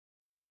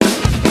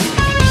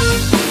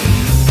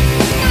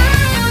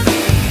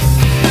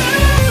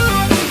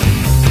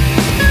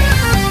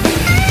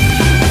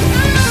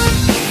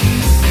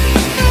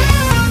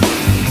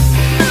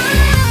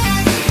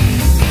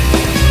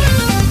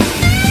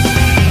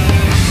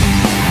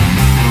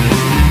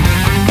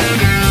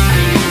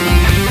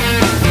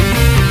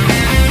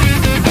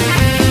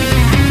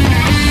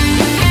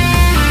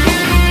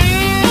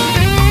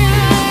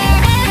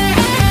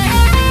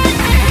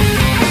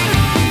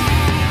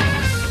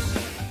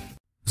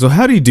So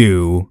howdy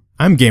do,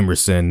 I'm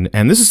Gamrison,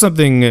 and this is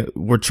something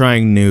we're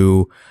trying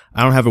new.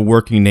 I don't have a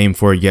working name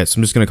for it yet, so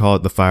I'm just going to call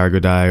it the Fire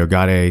Godai or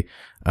Godai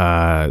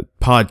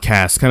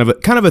podcast,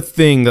 kind of a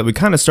thing that we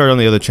kind of started on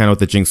the other channel with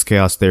the JENX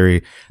Chaos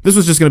Theory. This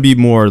was just going to be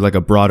more like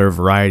a broader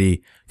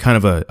variety, kind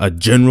of a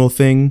general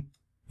thing,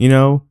 you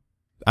know?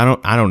 I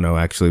don't know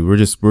actually. We're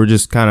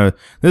just kind of,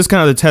 this is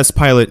kind of the test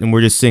pilot, and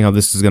we're just seeing how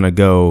this is going to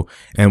go,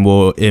 and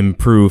we'll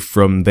improve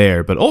from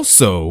there. But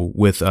also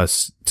with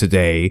us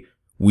today,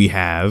 we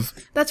have...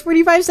 That's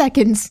 45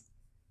 seconds.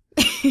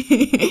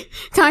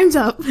 Time's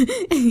up.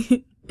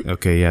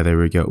 Okay, yeah, there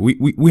we go.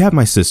 We have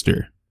my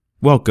sister.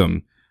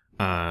 Welcome.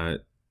 JENX.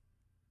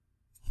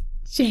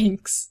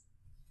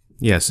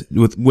 Yes,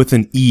 with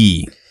an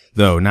E,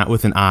 though, not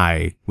with an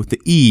I. With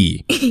the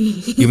E.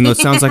 Even though it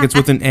sounds like it's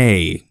with an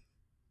A.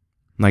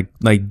 Like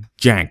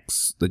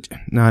JENX.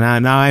 No,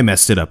 I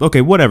messed it up. Okay,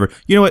 whatever.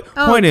 You know what?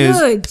 Oh, Point is...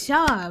 good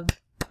job.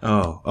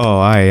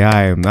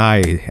 I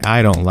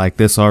don't like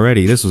this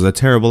already. This was a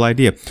terrible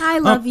idea. I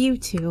love you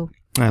too.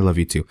 I love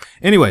you too.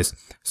 Anyways,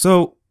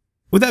 so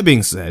with that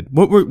being said,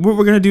 what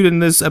we're gonna do in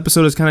this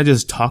episode is kind of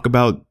just talk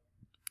about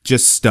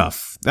just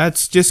stuff.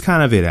 That's just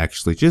kind of it,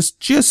 actually.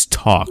 Just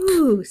talk.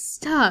 Ooh,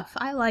 stuff.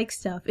 I like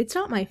stuff. It's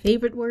not my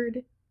favorite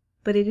word,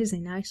 but it is a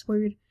nice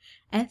word.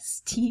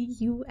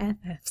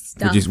 S-T-U-F-F.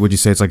 Stuff. Would you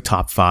say it's like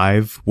top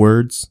 5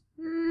 words?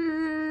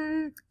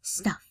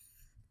 Stuff.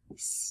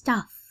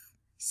 Stuff.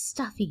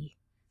 Stuffy.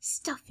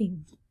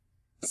 Stuffing.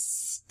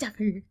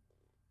 Stuffer.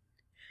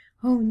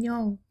 Oh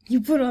no, you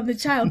put on the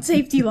child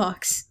safety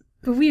locks,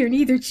 but we are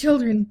neither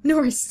children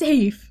nor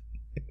safe.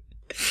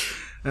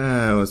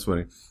 That's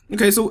funny.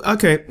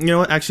 Okay, you know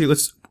what? Actually,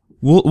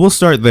 we'll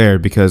start there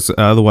because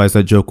otherwise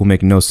that joke will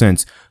make no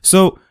sense.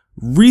 So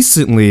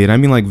recently, and I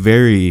mean like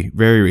very,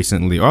 very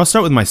recently, or I'll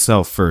start with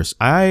myself first.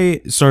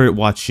 I started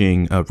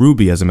watching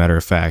RWBY, as a matter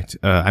of fact.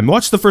 I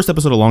watched the first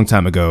episode a long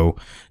time ago.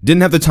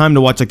 Didn't have the time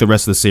to watch like the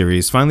rest of the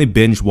series. Finally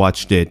binge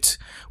watched it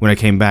when I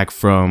came back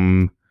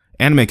from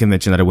anime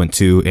convention that I went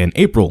to in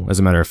April, as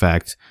a matter of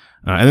fact.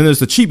 And then there's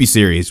the Chibi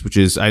series, which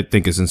I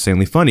think is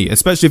insanely funny,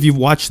 especially if you've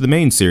watched the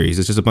main series.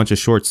 It's just a bunch of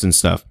shorts and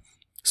stuff.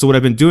 So what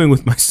I've been doing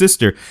with my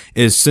sister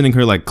is sending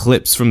her like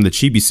clips from the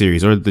Chibi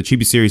series, or the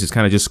Chibi series is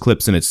kind of just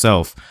clips in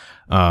itself.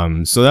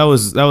 So that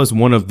was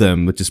one of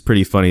them, which is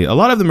pretty funny. A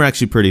lot of them are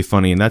actually pretty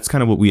funny, and that's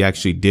kind of what we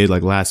actually did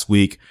like last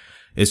week,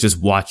 is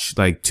just watch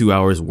like 2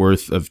 hours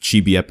worth of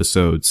Chibi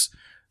episodes.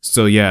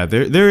 So yeah,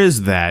 there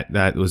is that.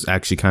 That was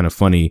actually kind of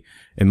funny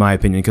in my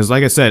opinion, because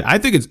like I said, I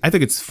think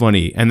it's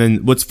funny. And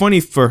then what's funny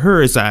for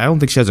her is that I don't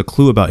think she has a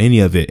clue about any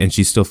of it, and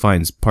she still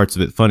finds parts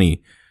of it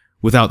funny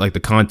without like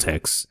the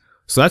context.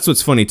 So that's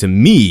what's funny to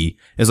me,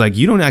 is like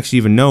you don't actually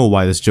even know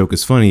why this joke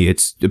is funny.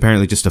 It's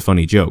apparently just a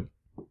funny joke.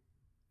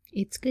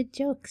 It's good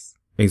jokes.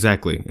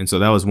 Exactly. And so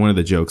that was one of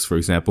the jokes, for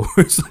example,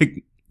 where it's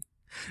like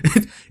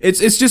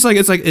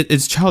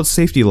it's child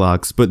safety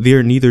locks, but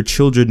they're neither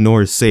children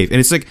nor safe. And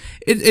it's like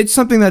it's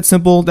something that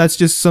simple. That's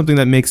just something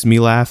that makes me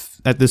laugh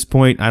at this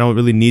point. I don't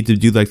really need to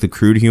do like the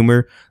crude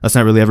humor. That's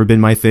not really ever been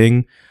my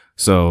thing.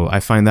 So I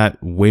find that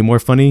way more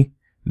funny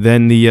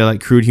than the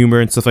like crude humor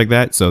and stuff like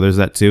that. So there's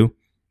that too.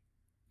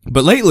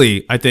 But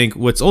lately, I think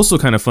what's also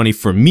kind of funny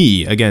for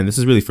me, again, this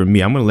is really for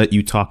me. I'm going to let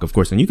you talk, of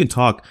course, and you can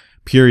talk,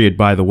 period,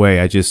 by the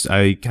way. I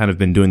kind of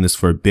been doing this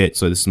for a bit,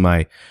 so it's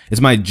my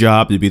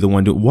job to be the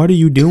one to, what are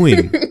you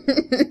doing?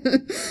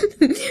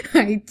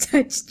 I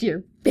touched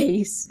your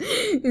face.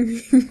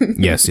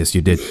 Yes,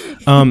 you did.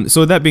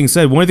 So with that being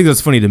said, one of the things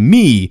that's funny to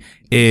me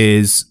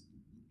is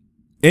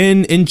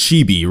in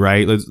Chibi,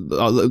 right?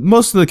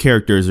 Most of the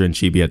characters are in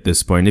Chibi at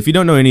this point. If you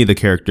don't know any of the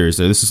characters,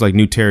 this is like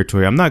new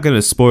territory. I'm not going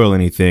to spoil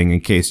anything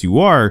in case you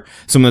are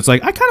someone that's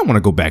like, I kind of want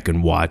to go back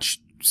and watch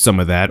some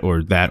of that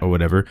or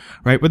whatever,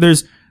 right? But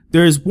there's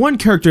one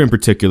character in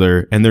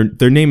particular, and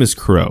their name is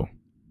Crow.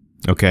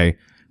 Okay,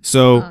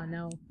 so oh,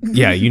 no.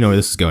 Yeah, you know where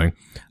this is going.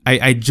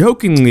 I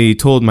jokingly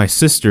told my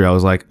sister, I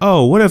was like,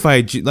 oh, what if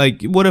I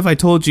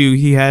told you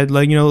he had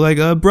like, you know, like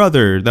a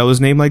brother that was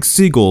named like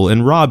Siegel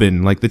and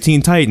Robin, like the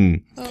Teen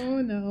Titan?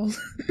 Oh no.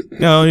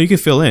 No, you can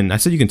fill in. I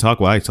said you can talk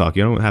while I talk.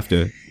 You don't have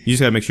to. You just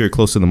gotta make sure you're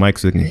close to the mic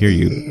so they can hear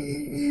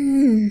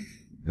you.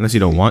 Unless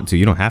you don't want to,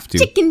 you don't have to.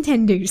 Chicken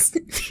tenders.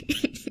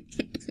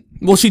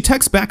 Well, she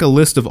texts back a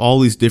list of all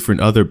these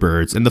different other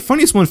birds, and the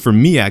funniest one for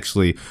me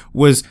actually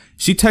was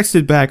she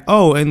texted back,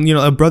 oh, and you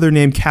know, a brother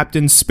named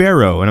Captain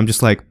Sparrow, and I'm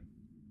just like,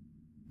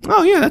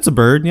 oh yeah, that's a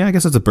bird. Yeah, I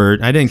guess that's a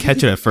bird. I didn't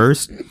catch it at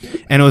first,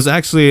 and it was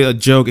actually a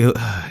joke. It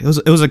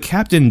was a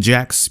Captain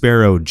Jack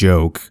Sparrow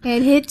joke,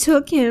 and it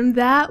took him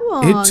that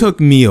long. It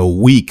took me a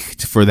week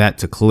for that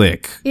to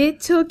click. It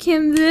took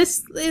him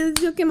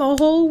a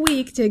whole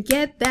week to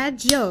get that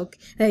joke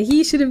that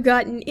he should have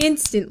gotten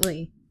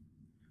instantly.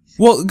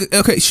 Well,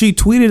 okay, she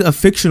tweeted a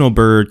fictional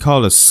bird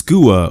called a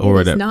skua or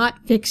whatever. It's not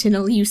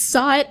fictional. You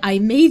saw it. I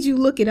made you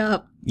look it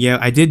up. Yeah,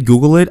 I did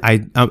Google it.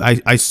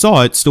 I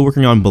saw it. Still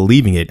working on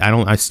believing it.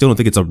 I still don't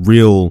think it's a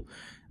real.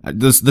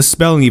 The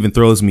spelling even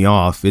throws me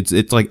off. It's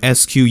like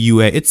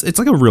SQUA. It's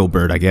like a real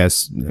bird, I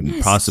guess,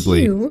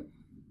 possibly.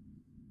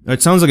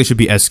 It sounds like it should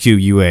be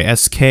SQUA,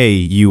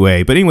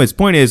 SKUA. But anyways,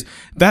 point is,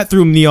 that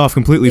threw me off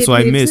completely, so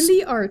I missed... It lives in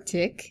the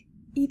Arctic.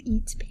 It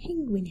eats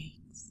penguin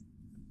eggs.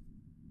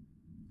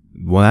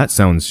 Well, that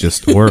sounds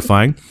just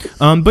horrifying.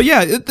 But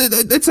yeah,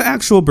 it's an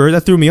actual bird.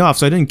 That threw me off,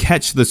 so I didn't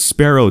catch the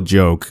sparrow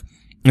joke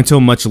until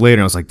much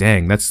later. I was like,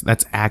 dang, that's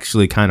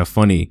actually kind of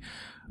funny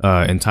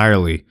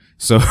entirely.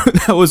 So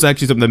that was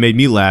actually something that made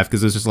me laugh,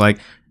 because it's just like,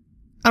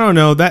 I don't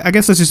know, I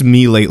guess that's just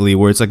me lately,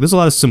 where it's like there's a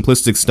lot of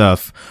simplistic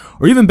stuff,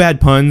 or even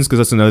bad puns, because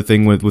that's another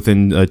thing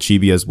within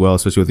Chibi as well,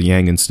 especially with the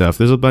Yang and stuff.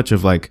 There's a bunch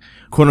of like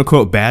quote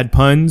unquote bad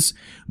puns,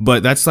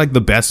 but that's like the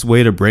best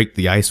way to break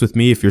the ice with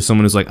me. If you're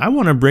someone who's like, I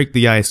want to break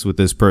the ice with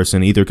this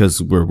person, either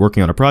because we're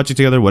working on a project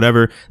together,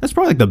 whatever, that's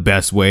probably like the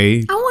best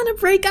way. I want to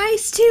break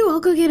ice too.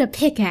 I'll go get a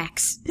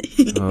pickaxe.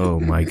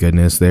 Oh my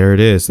goodness, there it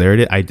is.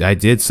 I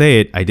did say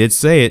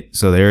it.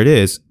 So there it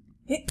is.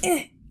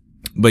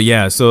 But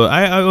yeah, so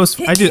I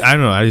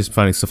don't know, I just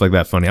find stuff like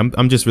that funny.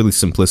 I'm just really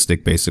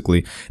simplistic,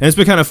 basically. And it's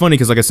been kind of funny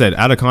because, like I said,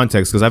 out of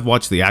context, because I've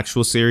watched the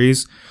actual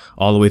series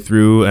all the way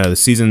through. The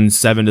season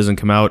 7 doesn't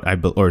come out,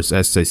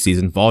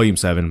 volume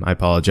 7, I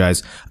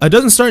apologize. It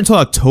doesn't start until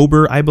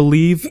October, I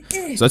believe.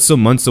 So that's still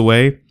months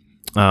away.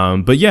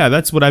 But yeah,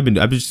 that's what I've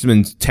just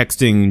been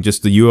texting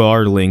just the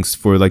URL links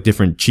for like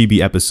different Chibi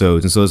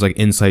episodes. And so there's like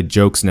inside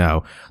jokes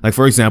now. Like,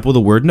 for example,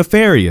 the word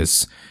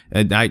nefarious.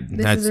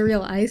 This is a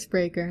real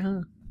icebreaker,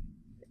 huh?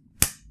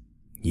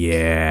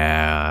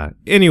 Yeah.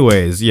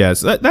 Anyways,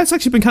 yes, that's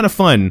actually been kind of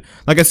fun.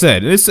 Like I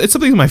said, it's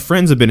something that my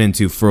friends have been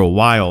into for a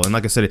while, and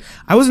like I said,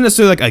 I wasn't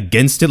necessarily like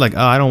against it, like,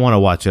 oh, I don't want to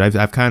watch it.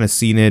 I've kind of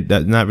seen it,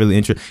 not really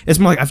interested. It's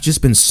more like I've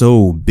just been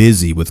so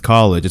busy with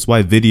college. It's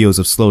why videos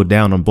have slowed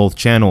down on both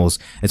channels.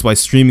 It's why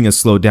streaming has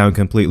slowed down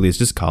completely. It's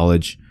just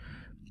college.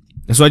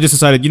 And so I just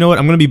decided, you know what,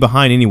 I'm gonna be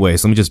behind anyway,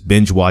 so let me just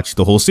binge watch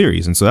the whole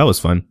series, and so that was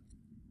fun.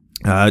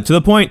 To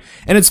the point,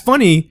 and it's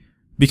funny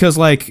because,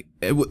 like,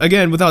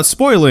 again, without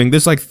spoiling,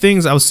 there's like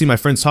things I will see my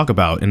friends talk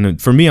about,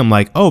 and for me, I'm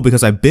like, oh,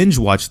 because I binge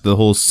watched the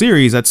whole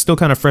series, that's still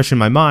kind of fresh in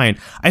my mind.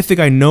 I think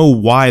I know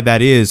why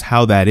that is,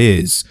 how that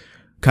is,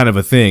 kind of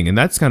a thing, and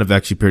that's kind of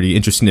actually pretty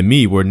interesting to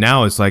me. Where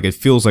now it's like it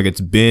feels like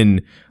it's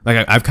been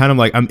like I've kind of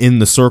like I'm in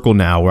the circle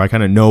now, where I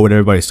kind of know what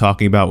everybody's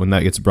talking about when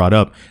that gets brought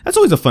up. That's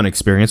always a fun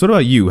experience. What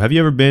about you? Have you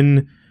ever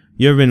been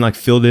like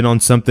filled in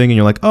on something, and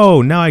you're like,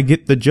 oh, now I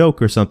get the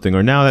joke or something,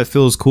 or now that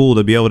feels cool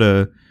to be able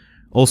to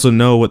also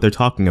know what they're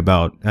talking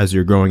about as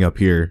you're growing up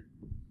here?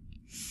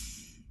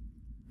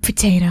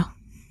 Potato.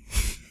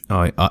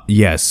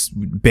 Yes,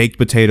 baked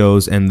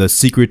potatoes, and the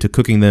secret to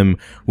cooking them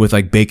with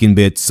like bacon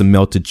bits, some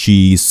melted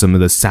cheese, some of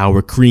the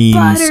sour creams,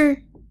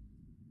 butter,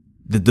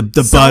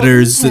 the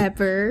butters, and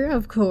pepper,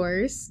 of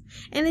course,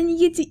 and then you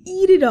get to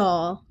eat it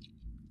all.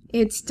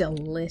 It's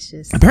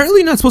delicious. Apparently,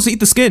 you're not supposed to eat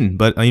the skin,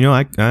 but you know,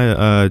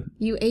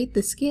 you ate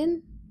the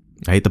skin?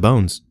 I ate the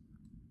bones.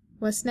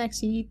 What's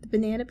next? You eat the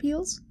banana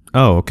peels?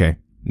 Oh, okay.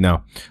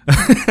 No.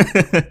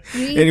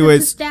 You eat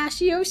Anyways, the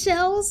pistachio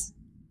shells?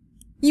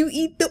 You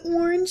eat the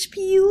orange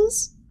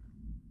peels?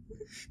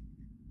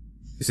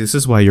 See, this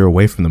is why you're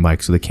away from the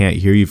mic, so they can't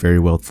hear you very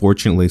well,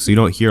 fortunately, so you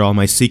don't hear all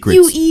my secrets.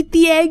 You eat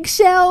the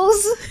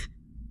eggshells?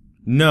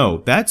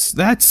 No, that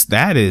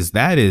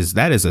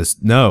is a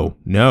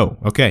no.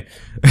 Okay.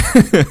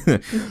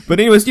 But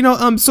anyways, you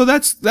know, so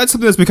that's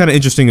something that's been kind of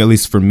interesting, at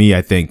least for me,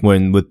 I think,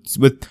 when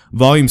with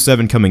volume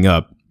 7 coming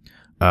up.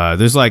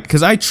 There's like,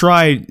 cause I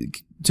try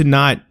to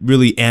not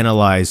really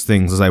analyze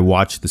things as I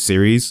watch the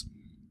series.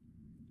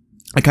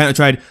 I kind of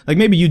tried, like,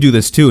 maybe you do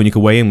this too, and you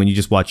can weigh in when you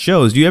just watch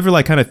shows. Do you ever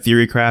like kind of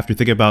theory craft or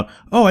think about,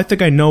 oh, I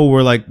think I know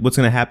where like what's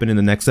going to happen in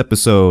the next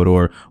episode,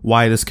 or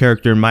why this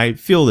character might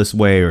feel this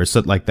way, or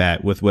something like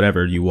that with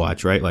whatever you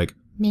watch, right? Like,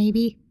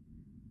 maybe.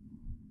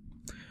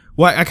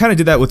 Well, I kind of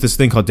did that with this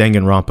thing called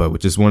Danganronpa,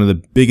 which is one of the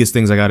biggest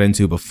things I got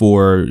into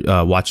before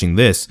watching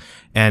this.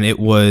 And it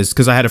was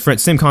because I had a friend,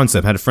 same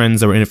concept, had friends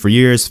that were in it for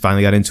years,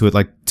 finally got into it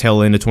like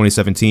tail end of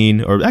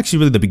 2017, or actually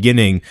really the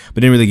beginning, but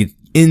didn't really get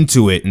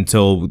into it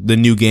until the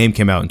new game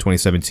came out in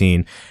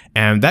 2017.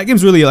 And that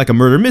game's really like a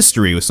murder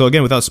mystery. So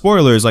again, without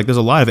spoilers, like there's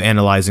a lot of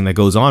analyzing that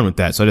goes on with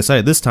that. So I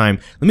decided this time,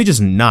 let me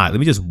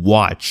just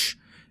watch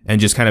and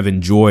just kind of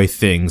enjoy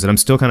things. And I'm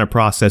still kind of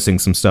processing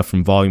some stuff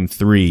from volume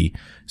 3.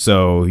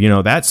 So, you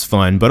know, that's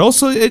fun. But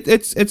also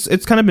it's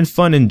kind of been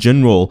fun in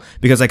general,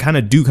 because I kind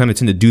of tend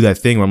to do that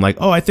thing where I'm like,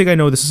 oh, I think I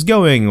know where this is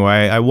going, or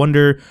I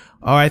wonder,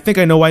 oh, I think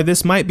I know why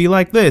this might be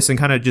like this, and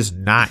kind of just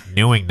not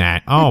doing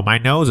that. Oh, my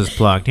nose is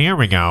plugged. Here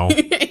we go.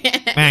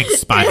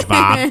 Thanks,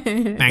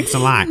 SpongeBob. Thanks a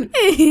lot.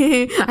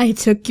 I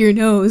took your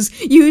nose.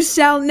 You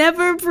shall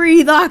never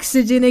breathe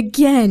oxygen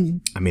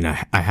again. I mean,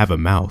 I have a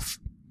mouth.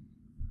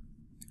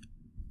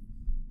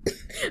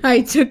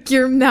 I took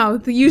your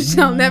mouth. You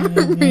shall never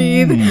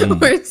breathe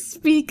or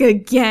speak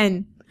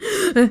again.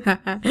 Okay,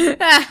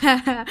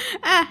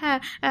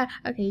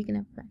 you can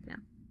have it back now.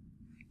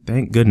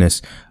 Thank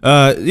goodness.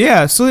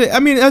 Yeah, so,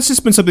 I mean, that's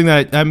just been something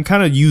that I'm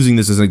kind of using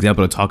this as an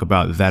example to talk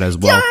about that as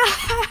well.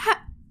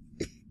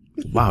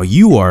 Wow,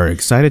 you are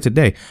excited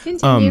today.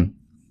 Continue.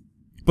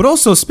 But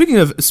also, speaking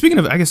of,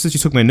 I guess since you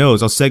took my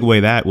nose, I'll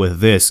segue that with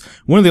this.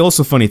 One of the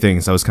also funny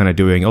things I was kind of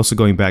doing, also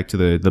going back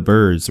to the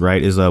birds,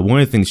 right, is one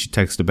of the things she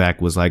texted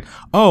back was like,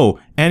 oh,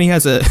 Annie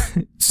has a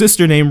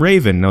sister named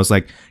Raven. And I was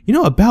like,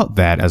 about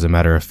that, as a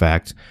matter of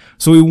fact.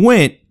 So we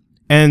went,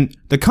 and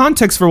the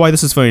context for why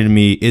this is funny to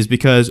me is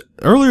because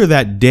earlier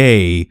that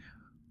day,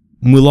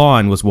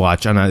 Mulan was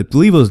watched on, I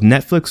believe it was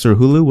Netflix or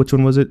Hulu. Which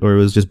one was it? Or it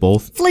was just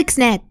both?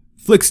 Flixnet.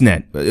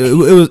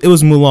 It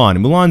was Mulan.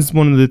 Mulan's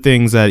one of the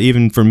things that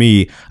even for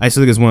me, I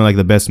still think is one of like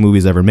the best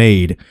movies ever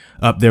made.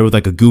 Up there with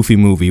like a Goofy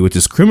movie, which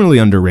is criminally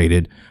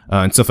underrated,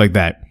 and stuff like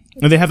that.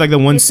 And they have like the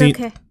one scene.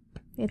 Okay.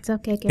 It's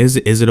okay. Is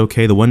it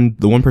okay? The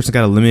one person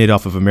got eliminated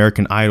off of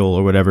American Idol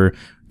or whatever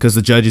because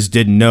the judges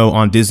didn't know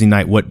on Disney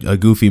Night what a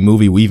Goofy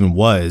movie even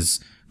was.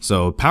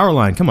 So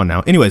Powerline, come on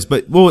now. Anyways,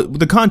 but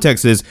the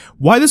context is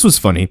why this was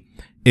funny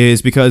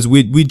is because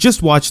we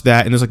just watched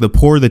that and there's like the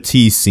pour the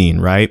tea scene,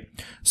 right?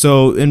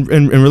 So in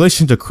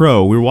relation to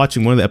Crow, we were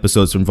watching one of the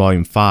episodes from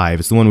Volume 5.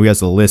 It's the one where he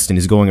has the list and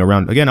he's going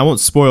around. Again, I won't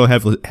spoil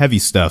heavy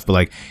stuff, but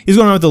like he's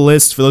going around with the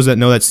list for those that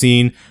know that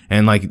scene,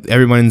 and like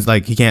everyone's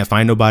like he can't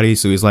find nobody,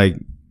 so he's like,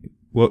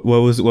 what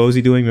was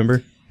he doing?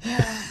 Remember?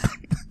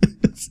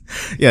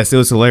 Yes, it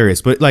was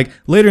hilarious. But like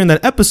later in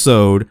that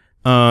episode,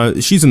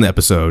 she's in the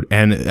episode,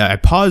 and I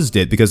paused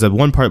it because the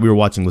one part we were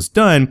watching was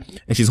done,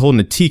 and she's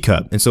holding a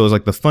teacup, and so it was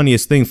like the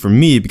funniest thing for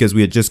me because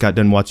we had just got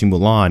done watching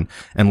Mulan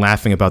and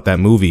laughing about that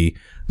movie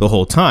the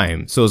whole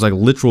time. So it was like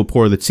literal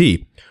pour the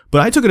tea.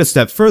 But I took it a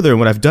step further, and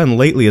what I've done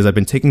lately is I've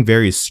been taking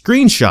various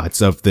screenshots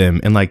of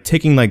them and like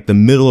taking like the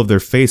middle of their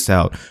face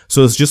out,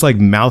 so it's just like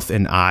mouth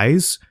and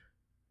eyes,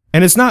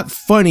 and it's not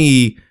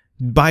funny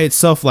by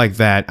itself like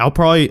that.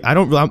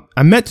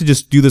 I meant to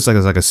just do this like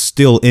as like a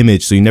still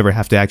image so you never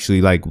have to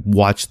actually like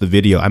watch the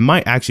video. I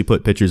might actually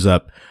put pictures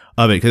up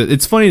of it because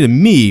it's funny to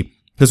me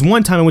because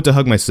one time I went to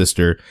hug my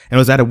sister and it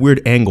was at a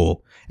weird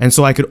angle, and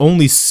so I could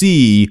only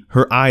see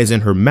her eyes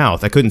and her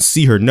mouth. I couldn't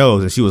see her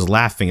nose, and she was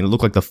laughing, and it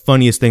looked like the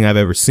funniest thing I've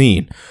ever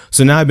seen.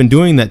 So now I've been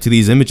doing that to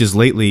these images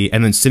lately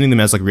and then sending them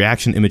as like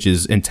reaction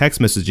images and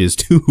text messages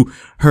to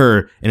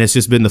her, and it's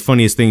just been the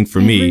funniest thing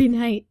for me.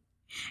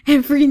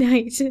 Every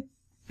night.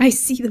 I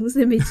see those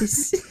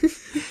images.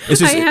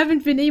 I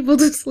haven't been able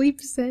to sleep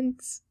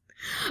since.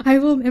 I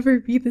will never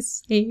be the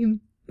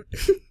same.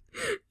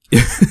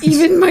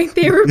 Even my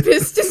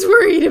therapist is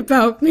worried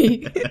about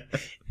me.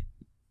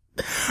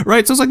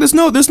 Right, so it's like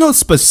there's no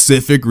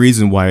specific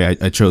reason why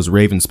I chose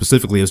Raven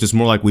specifically. It was just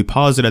more like we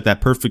paused it at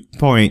that perfect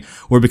point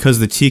where because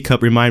the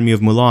teacup reminded me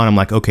of Mulan, I'm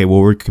like, okay, well,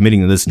 we're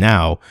committing to this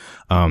now.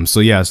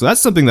 So that's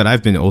something that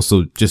I've been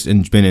also just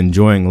been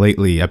enjoying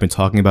lately. I've been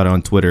talking about it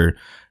on Twitter.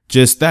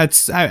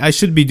 I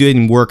should be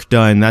doing work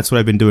done. That's what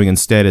I've been doing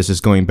instead, is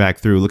just going back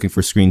through looking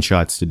for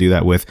screenshots to do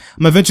that with.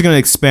 I'm eventually going to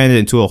expand it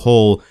into a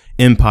whole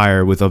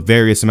empire with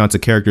various amounts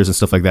of characters and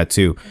stuff like that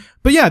too.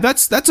 But yeah,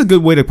 that's a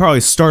good way to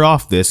probably start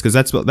off this, because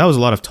that was a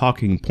lot of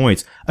talking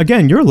points.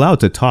 Again, you're allowed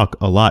to talk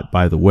a lot,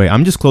 by the way.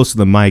 I'm just close to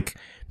the mic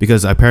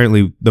because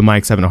apparently the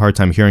mic's having a hard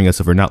time hearing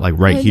us if we're not like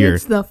right here.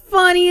 It's the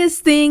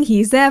funniest thing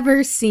he's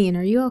ever seen.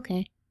 Are you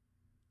okay?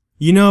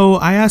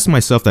 I ask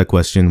myself that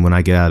question when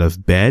I get out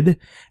of bed,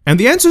 and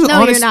the answer is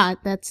no, you're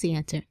not. That's the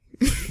answer.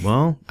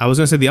 Well, I was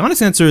going to say the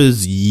honest answer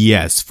is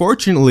yes.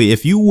 Fortunately,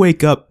 if you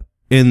wake up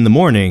in the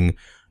morning,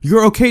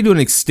 you're okay to an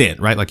extent,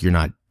 right? Like you're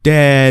not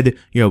dead,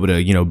 you're able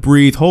to,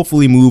 breathe,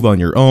 hopefully move on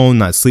your own,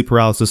 not sleep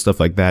paralysis, stuff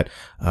like that.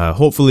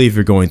 Hopefully if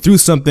you're going through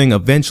something,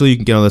 eventually you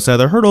can get on the side of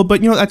the hurdle,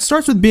 but that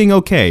starts with being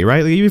okay,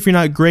 right? Like, even if you're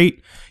not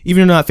great,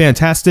 even if you're not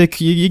fantastic,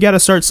 you got to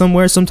start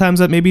somewhere. Sometimes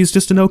that maybe is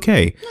just an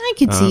okay. I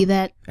could see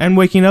that. And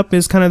waking up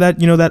is kind of that,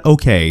 that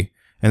okay.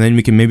 And then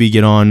we can maybe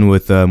get on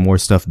with more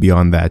stuff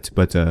beyond that.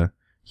 But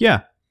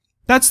yeah.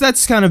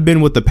 That's kind of been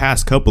what the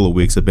past couple of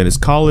weeks have been, is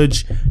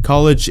college,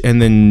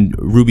 and then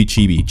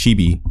RWBY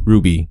Chibi,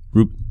 RWBY.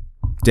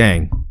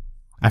 Dang.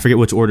 I forget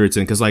which order it's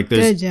in, because like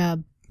there's... Good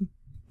job.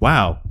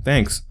 Wow,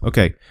 thanks.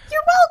 Okay.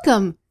 You're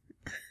welcome.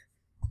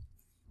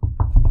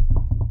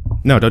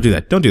 No, don't do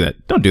that. Don't do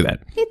that. Don't do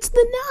that. It's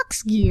the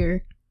Nox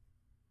gear.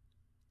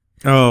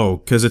 Oh,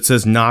 because it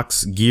says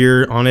Nox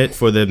gear on it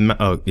for the...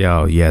 Oh, yeah,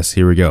 oh, yes,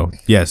 here we go.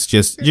 Yes,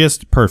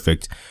 just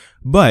perfect.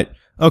 But,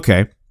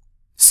 okay.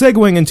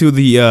 Segueing into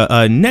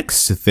the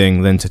next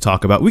thing then to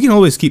talk about. We can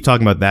always keep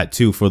talking about that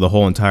too for the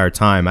whole entire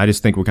time. I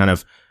just think we're kind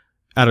of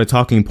out of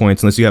talking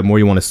points unless you have more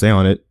you want to say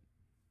on it.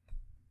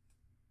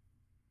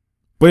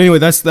 But anyway,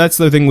 that's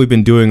the thing we've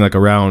been doing like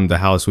around the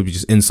house, would be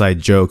just inside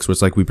jokes where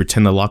it's like we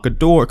pretend to lock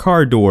a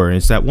car door, and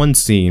it's that one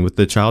scene with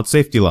the child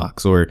safety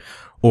locks, or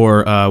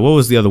what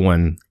was the other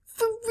one?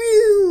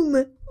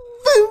 Vroom.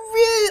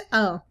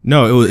 Oh.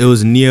 No, it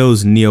was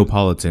Neo's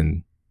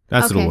Neapolitan.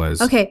 That's what it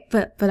was. Okay,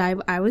 but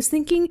I was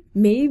thinking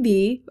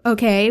maybe,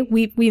 okay,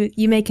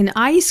 you make an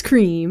ice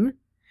cream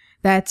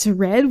that's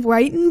red,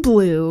 white, and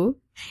blue,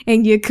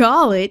 and you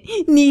call it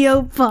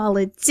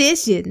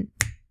Neapolitan.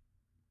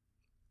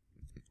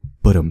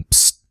 But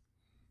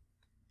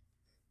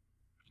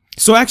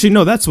So actually,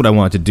 no, that's what I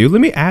wanted to do.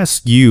 Let me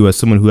ask you, as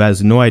someone who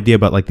has no idea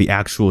about like the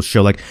actual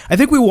show. Like, I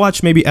think we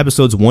watched maybe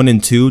episodes 1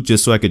 and 2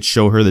 just so I could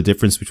show her the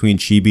difference between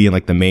Chibi and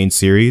like the main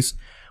series.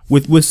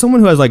 With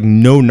someone who has like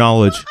no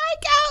knowledge.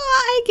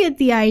 I get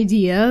the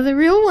idea. The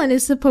real one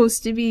is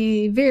supposed to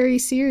be very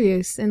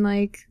serious, and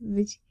like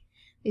the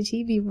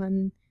Chibi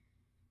one.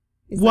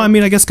 Well, I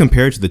mean, I guess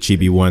compared to the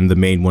Chibi one, the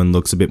main one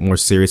looks a bit more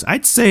serious.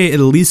 I'd say at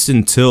least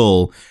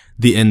until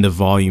the end of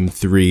Volume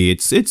 3,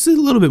 it's a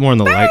little bit more on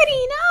the light. Birdie,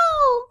 no!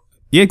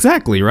 Yeah,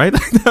 exactly, right?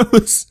 That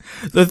was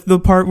the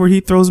part where he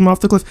throws him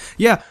off the cliff.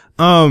 Yeah,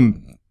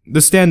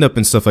 the stand-up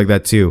and stuff like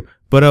that too.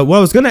 But what I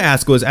was gonna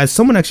ask was, as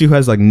someone actually who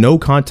has like no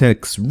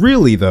context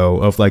really though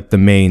of like the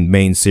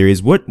main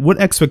series, what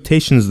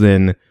expectations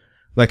then,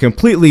 like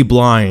completely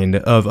blind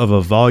of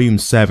a Volume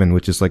 7,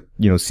 which is like,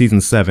 you know,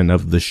 Season 7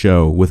 of the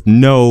show, with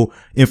no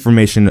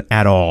information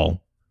at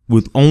all,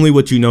 with only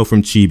what you know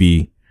from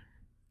Chibi,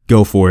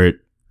 go for it.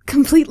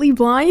 Completely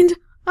blind?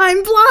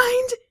 I'm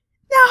blind!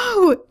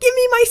 No! Give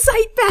me my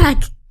sight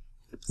back!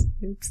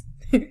 Oops.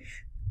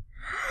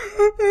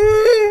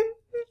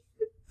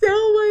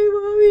 Tell my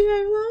mommy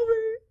I love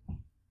her.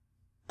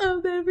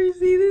 I'll never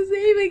see the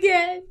same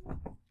again.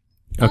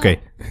 Okay,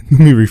 let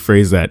me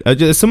rephrase that.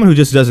 As someone who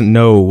just doesn't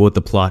know what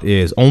the plot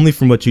is, only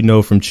from what you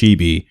know from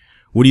Chibi,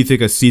 what do you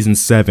think of Season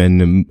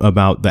 7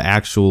 about the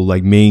actual,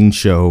 like, main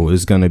show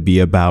is gonna be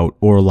about,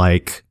 or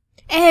like...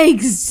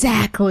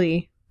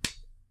 Exactly.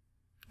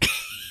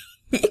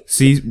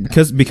 See,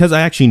 because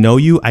I actually know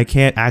you, I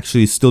can't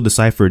actually still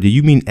decipher. Do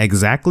you mean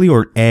exactly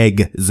or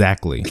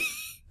egg-zactly?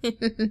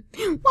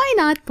 Why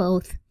not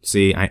both?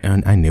 See,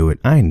 I knew it.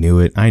 I knew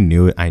it. I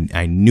knew it.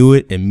 I knew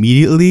it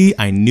immediately.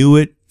 I knew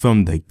it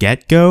from the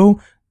get-go.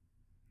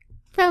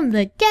 From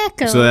the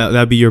get-go? So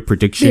that'd be your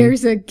prediction?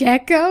 There's a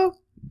gecko?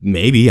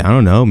 Maybe. I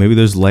don't know. Maybe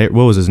there's what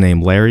was his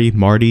name? Larry,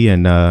 Marty,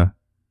 and the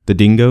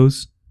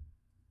dingoes?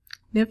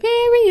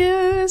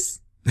 Nefarious.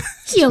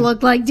 You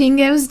look like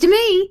dingoes to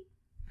me.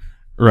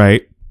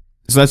 Right.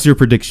 So that's your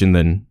prediction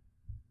then?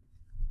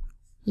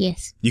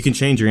 Yes. You can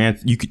change your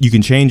answer. You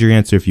can change your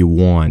answer if you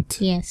want.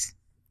 Yes.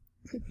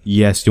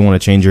 Yes, you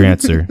want to change your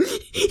answer.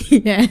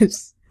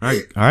 Yes. All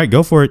right,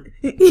 go for it.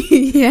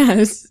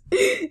 Yes.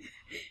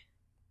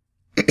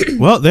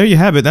 Well, there you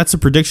have it. That's a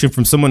prediction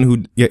from someone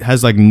who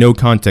has like no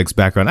context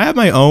background. I have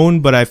my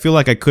own, but I feel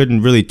like I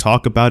couldn't really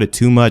talk about it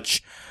too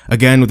much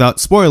again without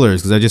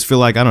spoilers, because I just feel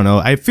like, I don't know.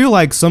 I feel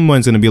like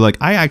someone's going to be like,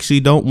 I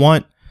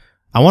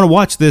want to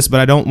watch this, but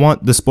I don't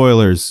want the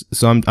spoilers.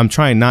 So I'm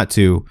trying not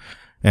to.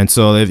 And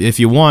so if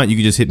you want, you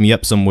can just hit me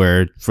up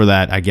somewhere for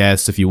that, I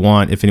guess, if you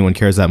want, if anyone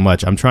cares that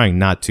much. I'm trying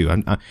not to.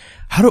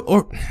 How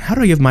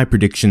do I give my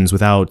predictions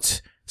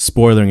without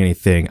spoiling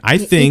anything? I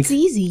think it's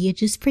easy. You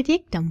just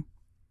predict them.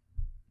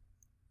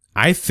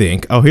 I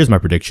think, here's my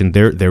prediction.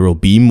 There will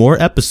be more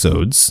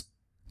episodes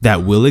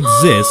that will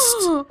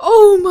exist.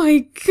 Oh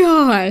my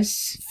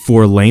gosh.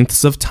 For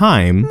lengths of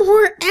time.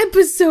 More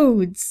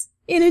episodes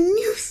in a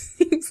new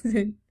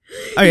season.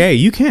 Oh, hey,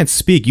 you can't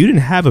speak. You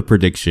didn't have a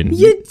prediction.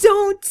 You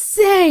don't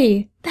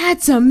say.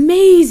 That's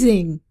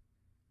amazing.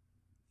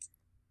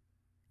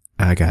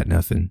 I got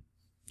nothing.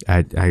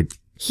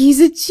 He's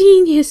a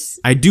genius.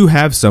 I do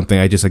have something.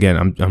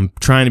 I'm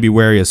trying to be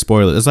wary of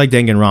spoilers. It's like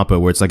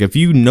Danganronpa, where it's like, if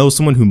you know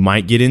someone who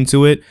might get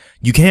into it,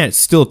 you can't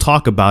still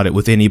talk about it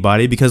with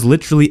anybody, because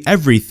literally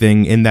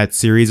everything in that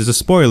series is a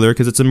spoiler,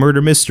 because it's a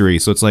murder mystery.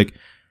 So it's like,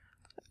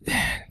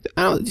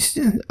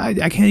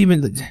 I can't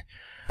even...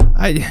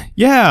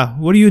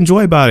 what do you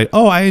enjoy about it?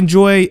 Oh, I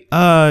enjoy,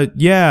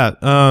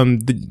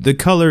 the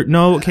color.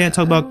 No, can't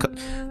talk about,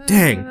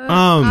 dang.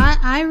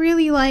 I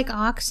really like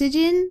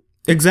Oxygen.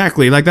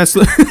 Exactly. Like that's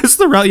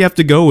the route you have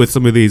to go with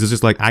some of these. It's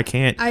just like, I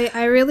can't.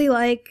 I really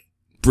like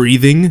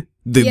breathing.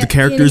 The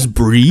characters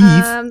breathe.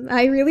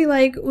 I really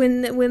like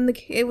when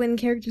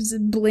characters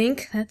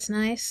blink. That's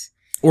nice.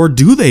 Or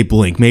do they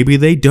blink? Maybe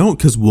they don't,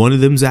 because one of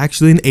them's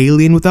actually an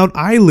alien without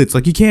eyelids.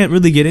 Like, you can't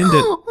really get into.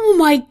 Oh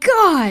my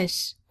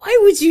gosh. Why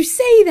would you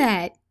say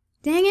that?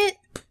 Dang it.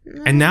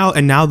 No.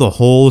 And now the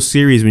whole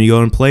series, when you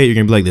go and play it, you're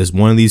going to be like, there's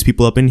one of these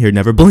people up in here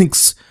never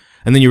blinks.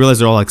 And then you realize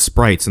they're all like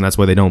sprites, and that's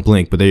why they don't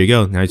blink. But there you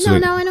go. Now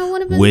I know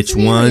one of them. Which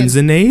one's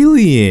an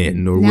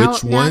alien? Or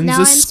which one's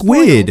a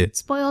squid?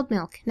 Spoiled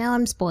milk. Now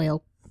I'm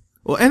spoiled.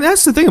 Well, and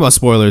that's the thing about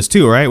spoilers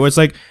too, right? Where it's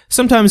like,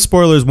 sometimes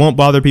spoilers won't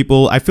bother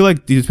people. I feel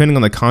like depending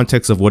on the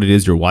context of what it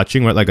is you're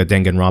watching, right? Like a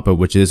Danganronpa,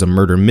 which is a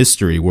murder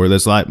mystery, where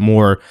there's a lot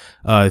more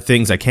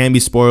things that can be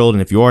spoiled,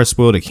 and if you are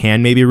spoiled, it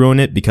can maybe ruin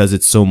it because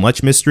it's so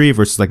much mystery,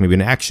 versus like maybe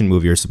an action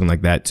movie or something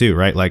like that too,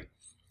 right? Like,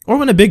 or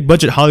when a big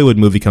budget Hollywood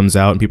movie comes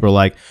out and people are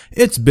like,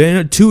 it's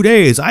been 2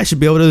 days, I should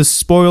be able to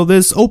spoil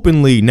this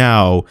openly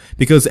now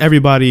because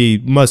everybody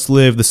must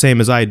live the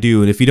same as I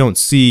do, and if you don't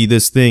see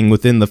this thing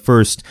within the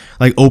first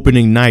like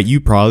opening night,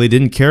 you probably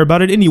didn't care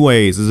about it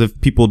anyways, as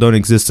if people don't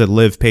exist that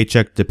live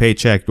paycheck to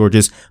paycheck or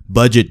just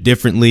budget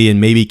differently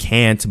and maybe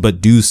can't but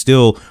do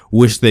still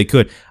wish they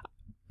could.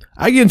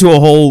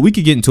 we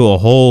could get into a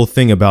whole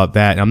thing about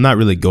that, and I'm not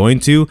really going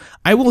to.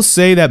 I will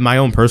say that my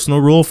own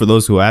personal rule for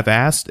those who have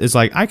asked is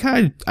like,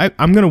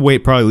 I'm gonna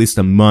wait probably at least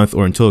a month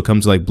or until it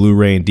comes to like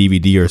Blu-ray and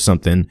DVD or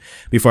something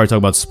before I talk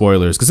about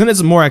spoilers, because then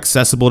it's more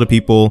accessible to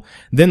people.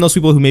 Then those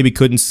people who maybe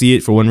couldn't see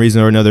it for one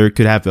reason or another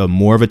could have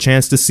more of a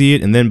chance to see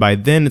it, and then by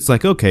then it's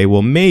like, okay,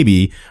 well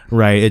maybe,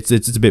 right, it's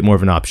a bit more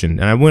of an option.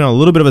 And I went on a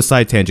little bit of a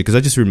side tangent because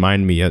that just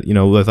reminded me,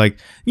 with like,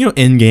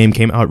 Endgame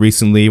came out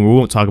recently. We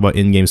won't talk about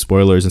in-game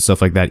spoilers and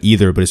stuff like that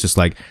either, but it's just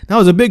like, that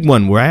was a big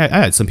one where I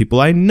had some people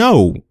I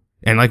know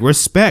and like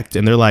respect,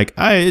 and they're like,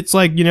 it's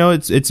like,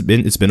 it's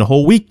been a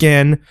whole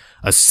weekend,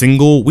 a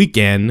single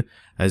weekend,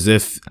 as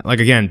if, like,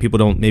 again, people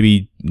don't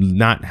maybe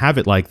not have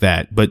it like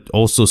that, but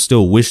also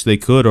still wish they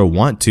could or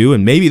want to,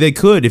 and maybe they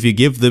could if you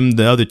give them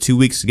the other 2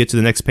 weeks to get to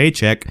the next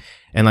paycheck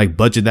and like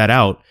budget that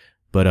out.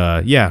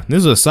 But yeah, this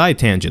is a side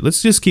tangent.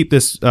 Let's just keep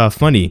this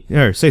funny.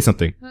 Here, say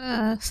something.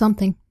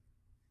 Something.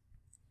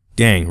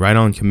 Dang, right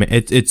on command.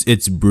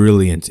 It's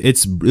brilliant.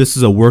 This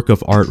is a work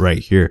of art right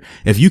here.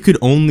 If you could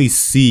only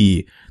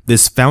see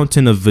this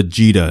fountain of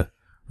Vegeta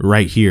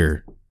right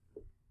here.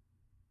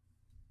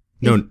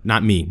 No,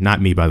 not me,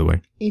 by the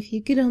way. If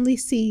you could only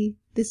see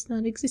this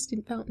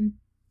non-existent fountain.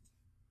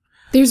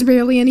 There's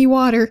barely any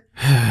water.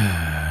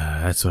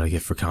 That's what I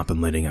get for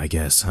complimenting, I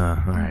guess,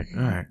 huh?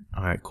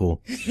 All right,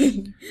 cool.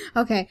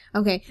 Okay.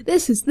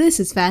 This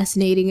is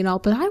fascinating and all,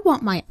 but I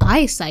want my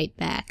eyesight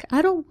back.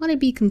 I don't want to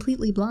be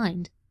completely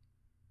blind.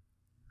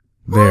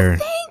 There. Oh,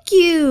 thank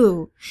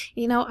you.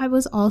 I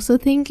was also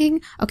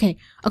thinking, okay,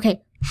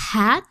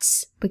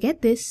 hats, but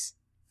get this.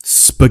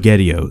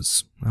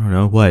 SpaghettiOs. I don't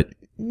know, what?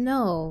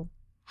 No,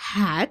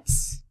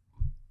 hats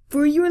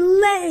for your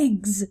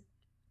legs.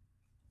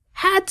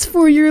 Hats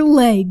for your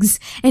legs,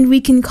 and we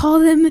can call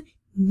them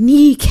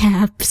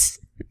kneecaps.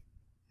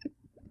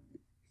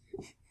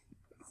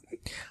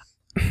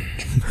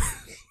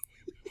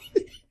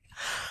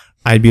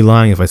 I'd be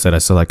lying if I said I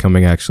saw that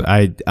coming, actually.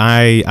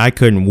 I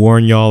couldn't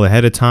warn y'all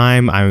ahead of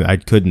time. I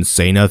couldn't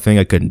say nothing.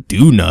 I couldn't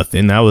do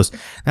nothing. That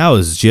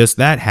was just,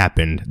 that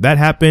happened. That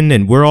happened,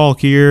 and we're all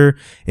here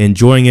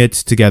enjoying it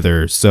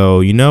together. So,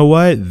 you know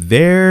what?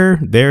 There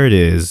it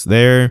is.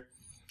 There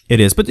it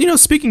is. But,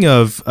 speaking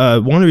of,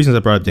 one of the reasons I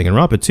brought up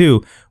Danganronpa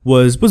too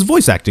was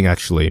voice acting,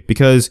 actually,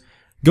 because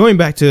going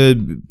back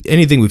to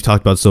anything we've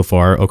talked about so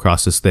far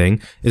across this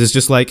thing is it's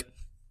just like,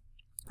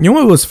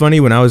 what was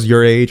funny when I was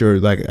your age, or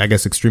like, I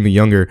guess extremely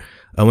younger,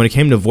 when it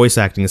came to voice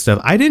acting and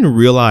stuff, I didn't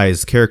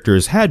realize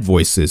characters had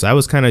voices. I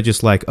was kind of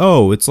just like,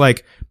 oh, it's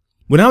like,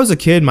 when I was a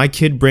kid, my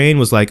kid brain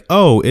was like,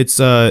 oh, it's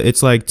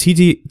like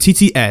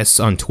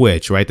TTS on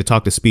Twitch, right? The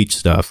talk-to-speech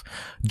stuff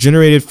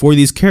generated for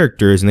these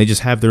characters, and they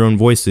just have their own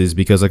voices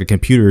because like a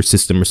computer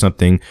system or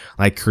something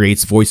like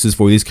creates voices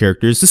for these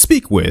characters to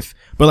speak with.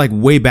 But like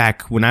way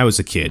back when I was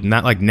a kid,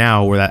 not like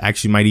now where that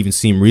actually might even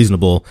seem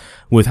reasonable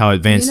with how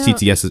advanced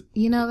TTS is.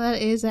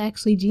 That is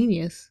actually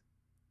genius.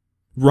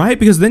 Right?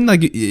 Because then, like,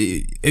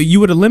 you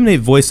would eliminate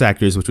voice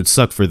actors, which would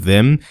suck for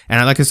them.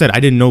 And like I said, I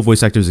didn't know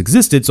voice actors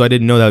existed, so I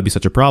didn't know that would be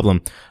such a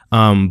problem.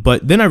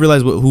 But then I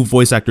realized who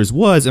voice actors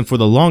was, and for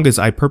the longest,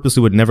 I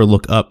purposely would never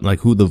look up, like,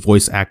 who the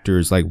voice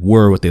actors, like,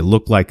 were, what they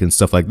looked like, and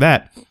stuff like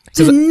that.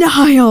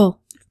 Denial!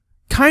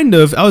 I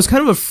was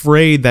kind of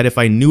afraid that if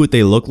I knew what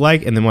they looked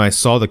like, and then when I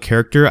saw the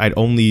character, I'd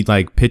only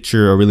like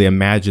picture or really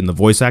imagine the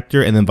voice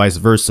actor, and then vice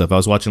versa. If I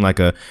was watching like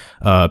a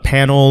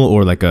panel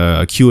or like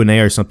a Q&A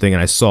or something,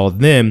 and I saw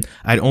them,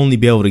 I'd only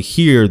be able to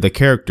hear the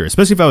character,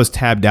 especially if I was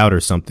tabbed out or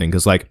something.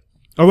 Because like,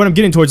 or what I'm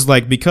getting towards is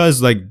like,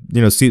 because like,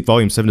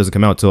 Volume 7 doesn't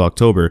come out till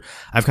October,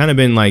 I've kind of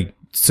been like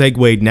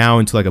segued now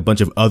into like a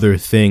bunch of other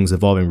things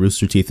involving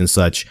Rooster Teeth and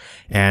such,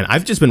 and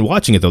I've just been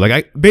watching it though.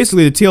 Like,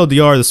 basically the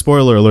TLDR, the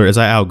spoiler alert, is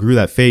I outgrew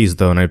that phase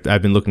though, and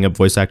I've been looking up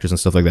voice actors and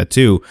stuff like that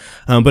too.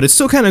 But it's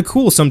still kind of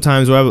cool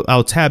sometimes where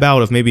I'll tab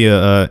out of maybe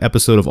a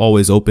episode of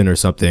Always Open or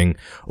something,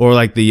 or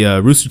like the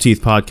Rooster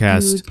Teeth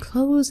podcast. Dude,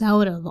 close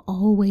out of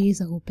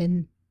Always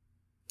Open.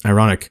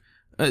 Ironic.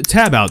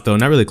 Tab out though,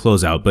 not really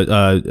close out, but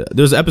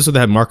there's an episode that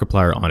had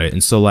Markiplier on it,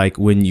 and so like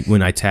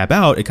when I tab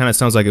out, it kind of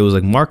sounds like it was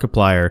like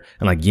Markiplier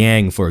and like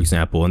Yang, for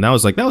example, and that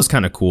was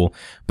kind of cool.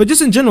 But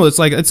just in general, it's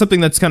something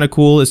that's kind of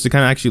cool is to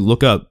kind of actually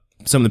look up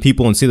some of the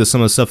people and see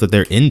some of the stuff that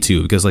they're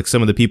into, because like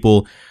some of the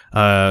people,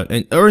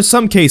 or in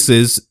some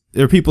cases,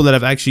 there are people that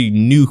have actually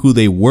knew who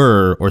they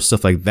were or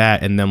stuff like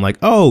that, and I'm like,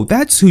 oh,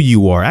 that's who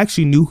you are. I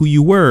actually knew who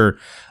you were.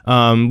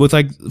 With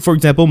like, for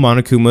example,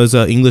 Monokuma's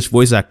English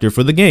voice actor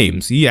for the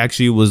games. He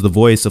actually was the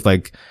voice of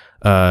like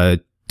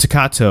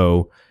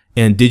Takato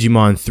in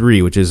Digimon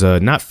 3, which is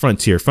not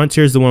Frontier.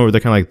 Frontier is the one where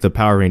they're kind of like the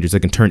Power Rangers that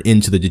can turn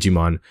into the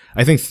Digimon.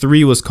 I think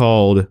 3 was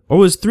called, or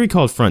was 3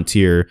 called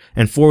Frontier,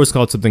 and 4 was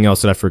called something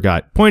else that I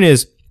forgot. Point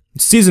is,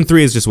 Season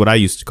 3 is just what I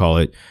used to call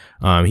it.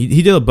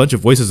 He did a bunch of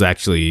voices,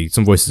 actually,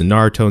 some voices in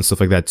Naruto and stuff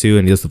like that too,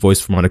 and he does the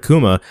voice for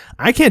Monokuma.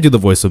 I can't do the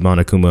voice of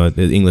Monokuma,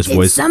 the English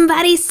voice.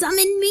 Somebody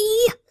summon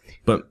me!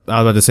 But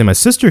I was about to say my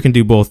sister can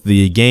do both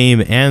the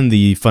game and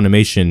the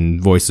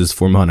Funimation voices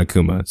for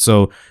Monokuma.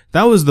 So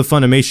that was the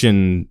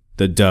Funimation,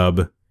 the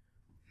dub,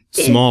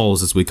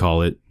 Smalls as we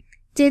call it.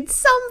 Did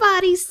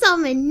somebody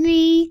summon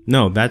me?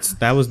 No,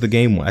 that was the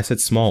game one. I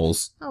said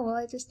Smalls. Oh, well,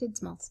 I just did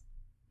Smalls.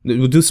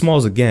 We'll do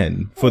Smalls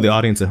again for the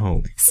audience at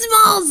home.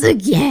 Smalls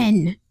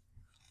again!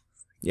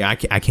 Yeah,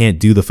 I can't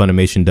do the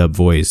Funimation dub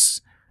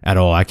voice at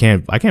all. I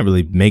can't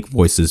really make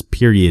voices,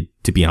 period,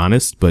 to be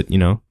honest, but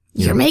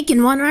You're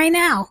making one right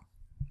now.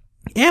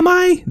 Am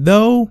I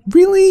though?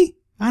 Really?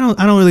 I don't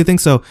really think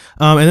so.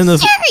 And then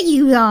Sure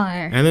you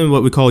are. And then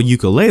what we call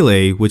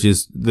ukulele, which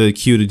is the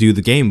cue to do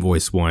the game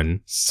voice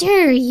one.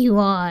 Sure you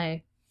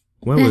are.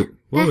 What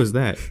was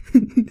that?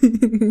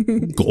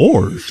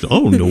 Gosh, I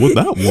don't know what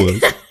that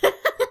was.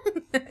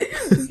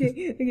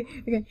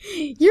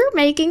 Okay. You're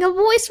making a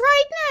voice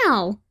right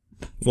now.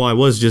 Well, I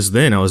was just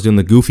then. I was doing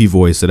the goofy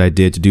voice that I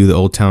did to do the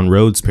Old Town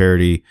Roads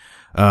parody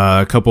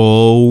a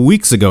couple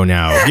weeks ago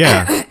now.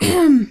 Yeah.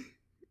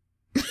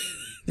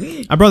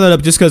 I brought that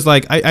up just because,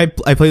 like, I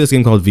play this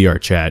game called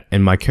VR Chat,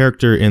 and my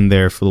character in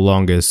there for the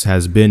longest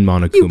has been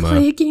Monokuma. You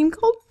play a game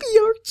called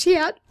VR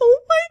Chat?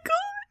 Oh my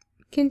god.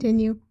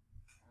 Continue.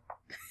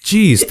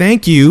 Jeez,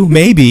 thank you.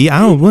 Maybe. I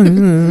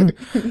don't.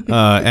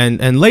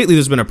 And lately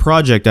there's been a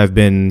project I've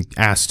been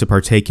asked to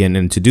partake in,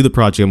 and to do the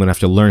project I'm gonna have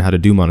to learn how to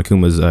do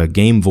Monokuma's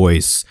game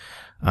voice.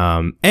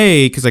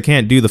 A, because I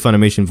can't do the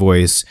Funimation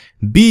voice.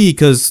 B,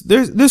 because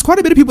there's quite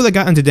a bit of people that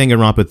got into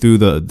Danganronpa through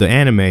the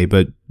anime,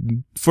 but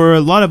for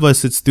a lot of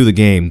us it's through the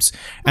games.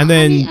 And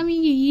then I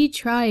mean you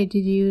tried.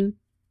 Did you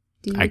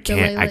I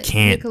can't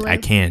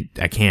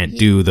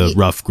do the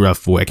rough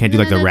gruff voice. I can't do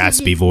like the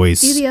raspy voice.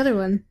 Do the other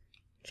one.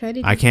 Try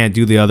to. I can't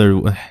do the other.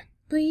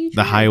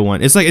 The high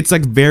one. It's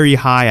like very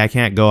high. I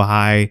can't go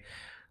high.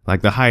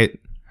 Like the high.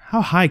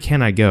 How high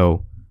can I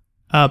go?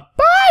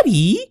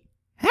 Body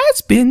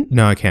has been.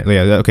 No, I can't.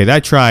 Yeah. Okay.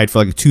 That tried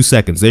for like 2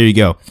 seconds. There you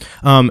go.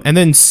 And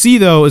then C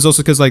though is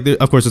also because like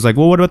of course it's like,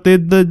 well, what about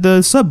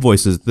the sub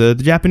voices, the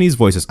Japanese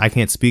voices? I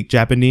can't speak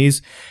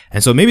Japanese,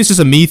 and so maybe it's just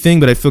a me thing,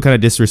 but I feel kind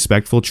of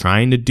disrespectful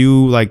trying to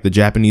do like the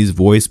Japanese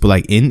voice, but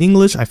like in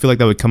English, I feel like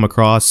that would come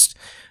across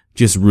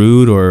just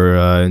rude or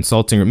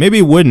insulting, or maybe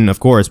it wouldn't, of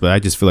course, but I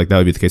just feel like that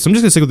would be the case. So I'm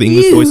just gonna stick with the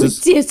English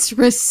voices.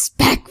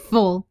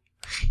 Disrespectful,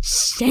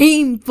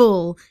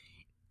 shameful,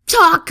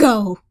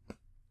 taco.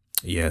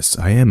 Yes,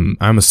 I am.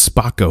 I'm a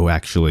Spacco,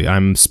 actually.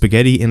 I'm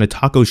spaghetti in a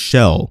taco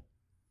shell.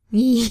 But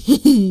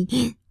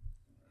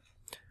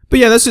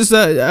yeah, that's just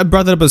I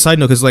brought that up as a side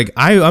note because like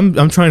I'm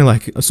trying to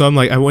like, so I'm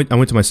like I went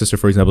to my sister,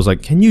 for example. I was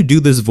like, can you do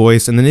this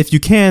voice? And then if you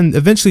can,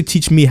 eventually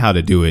teach me how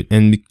to do it.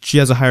 And she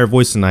has a higher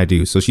voice than I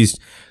do, so she's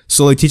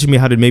slowly teaching me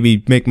how to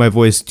maybe make my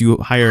voice do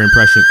higher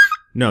impression.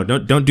 No,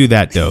 don't do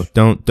that though.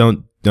 Don't.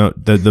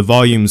 The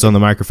volumes on the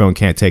microphone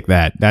can't take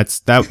that. That's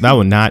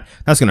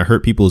gonna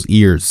hurt people's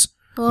ears.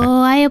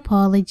 Oh, I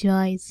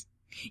apologize.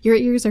 Your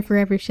ears are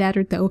forever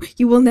shattered, though.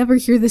 You will never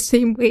hear the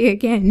same way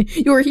again.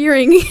 Your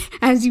hearing,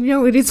 as you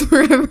know it, is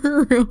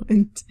forever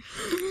ruined.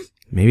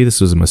 Maybe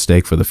this was a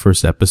mistake for the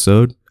first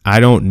episode. I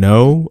don't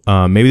know.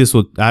 Maybe this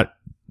will...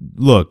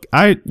 Look,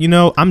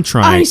 I'm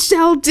trying. I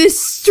shall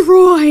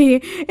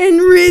destroy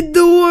and rid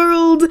the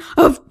world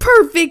of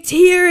perfect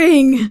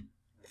hearing.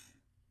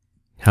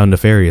 How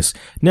nefarious.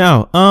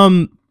 Now,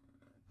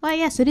 Why,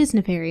 yes, it is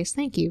nefarious.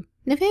 Thank you.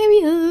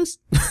 Nefarious.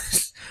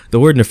 The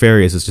word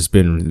nefarious has just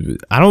been,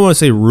 I don't want to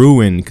say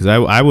ruined, because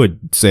I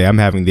would say I'm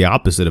having the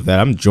opposite of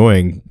that. I'm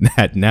enjoying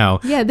that now.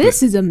 Yeah,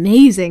 this is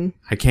amazing.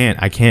 I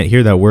can't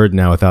hear that word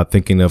now without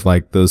thinking of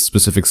like those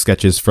specific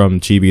sketches from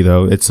Chibi,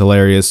 though. It's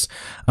hilarious.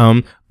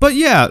 But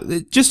yeah,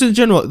 just in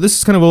general, this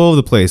is kind of all over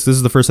the place. This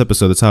is the first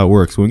episode. That's how it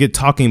works. When we get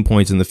talking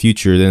points in the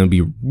future, then it'll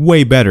be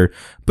way better.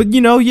 But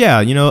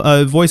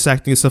voice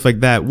acting and stuff like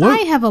that.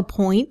 I have a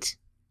point.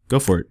 Go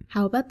for it.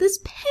 How about this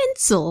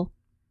pencil?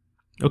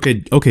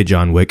 Okay,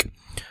 John Wick.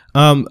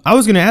 I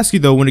was gonna ask you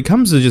though, when it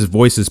comes to just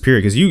voices,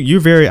 period, because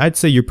you're very, I'd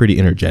say you're pretty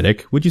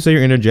energetic. Would you say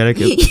you're energetic?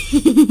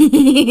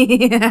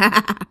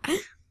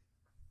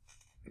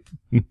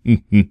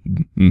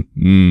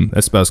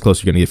 That's about as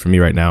close you're gonna get from me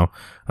right now.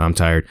 I'm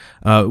tired.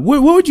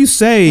 What would you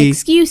say?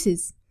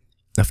 Excuses.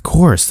 Of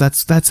course,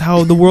 that's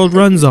how the world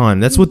runs on.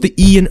 That's what the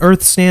E in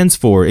Earth stands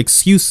for.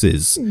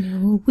 Excuses.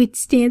 No, it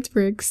stands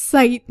for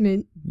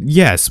excitement.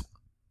 Yes.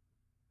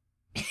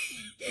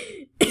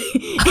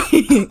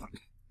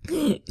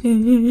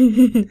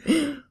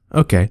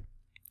 Okay.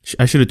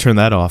 I should have turned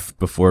that off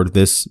before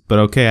this, but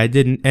okay, I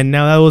didn't, and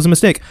now that was a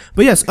mistake.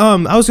 But yes,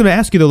 I was gonna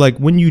ask you though, like,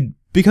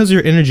 because of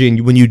your energy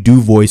and when you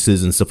do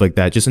voices and stuff like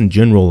that, just in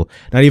general,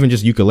 not even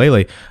just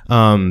ukulele,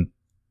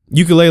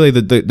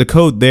 the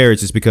code there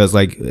is just because,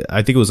 like,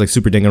 I think it was like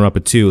Super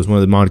Danganronpa 2, it was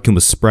one of the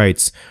Monokuma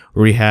sprites,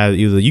 where he had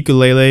either the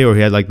ukulele or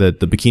he had like the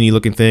bikini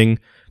looking thing.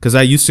 Because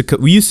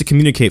we used to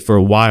communicate for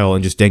a while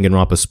in just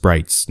Danganronpa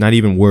sprites, not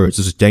even words,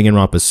 just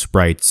Danganronpa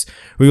sprites.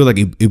 We were like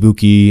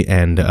Ibuki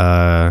and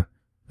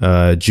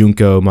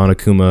Junko,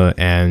 Monokuma,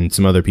 and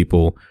some other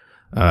people.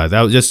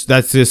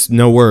 That's just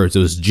no words. It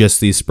was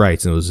just these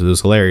sprites, and it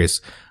was hilarious.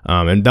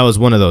 And that was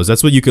one of those.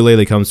 That's what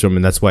ukulele comes from,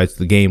 and that's why it's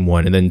the game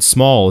one. And then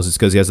Smalls is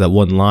because he has that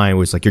one line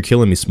where it's like, "You're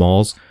killing me,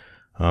 Smalls."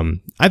 I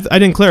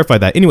didn't clarify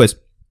that. Anyways.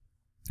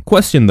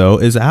 Question though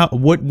is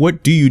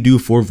what do you do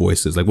for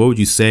voices? Like, what would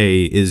you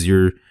say is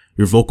your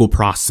vocal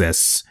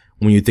process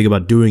when you think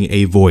about doing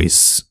a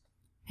voice?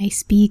 I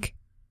speak.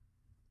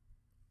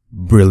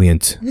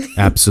 Brilliant.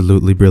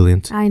 Absolutely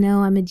brilliant. I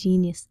know, I'm a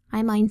genius.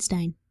 I'm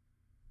Einstein.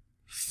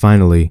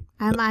 Finally.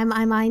 I'm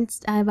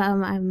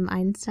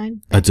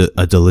Einstein.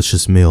 A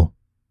delicious meal.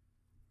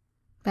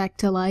 Back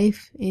to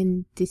life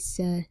in this,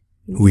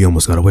 We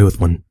almost got away with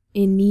one.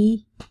 in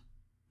me.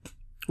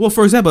 Well,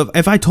 for example,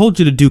 if I told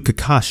you to do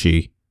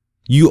Kakashi,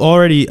 you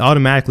already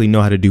automatically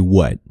know how to do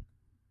what?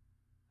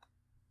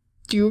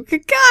 Do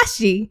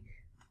Kakashi.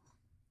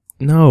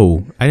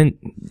 No, I didn't.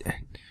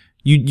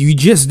 You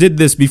just did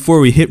this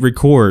before we hit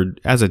record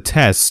as a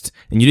test,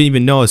 and you didn't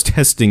even know I was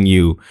testing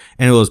you,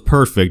 and it was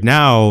perfect.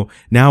 Now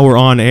we're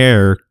on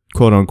air,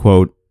 quote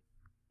unquote.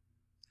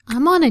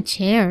 I'm on a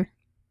chair.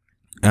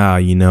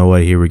 You know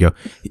what? Here we go.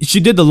 She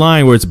did the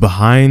line where it's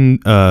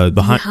behind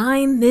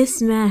This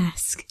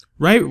mask.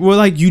 right? Well,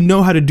 like, you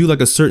know how to do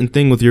like a certain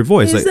thing with your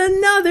voice. There's Like,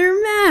 another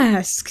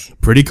mask.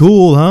 pretty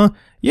cool, huh?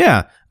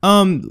 Yeah.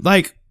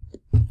 Like,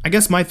 I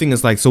guess my thing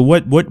is like, so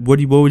what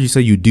would you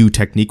say you do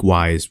technique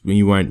wise when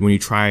you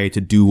try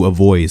to do a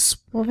voice?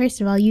 Well,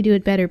 first of all, you do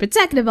it better. But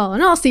second of all,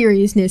 in all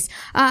seriousness,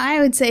 I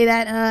would say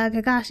that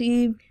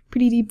Kakashi,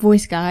 pretty deep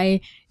voice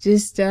guy,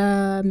 just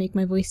make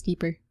my voice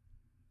deeper.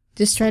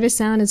 Just try to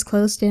sound as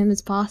close to him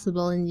as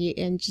possible,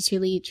 and just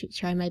really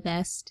try my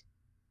best.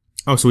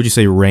 Oh, so would you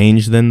say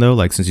range then though?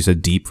 Like, since you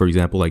said deep, for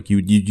example, like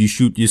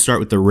you start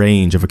with the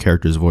range of a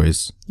character's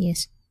voice.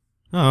 Yes.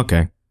 Oh,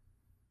 okay.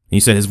 And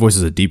you said his voice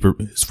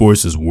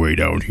is way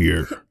down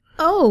here.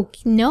 Oh,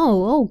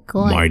 no. Oh,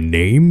 God. My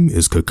name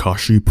is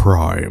Kakashi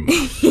Prime,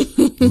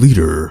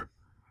 leader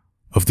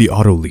of the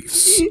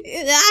Autoleafs.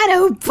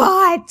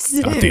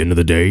 Autobots! At the end of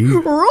the day,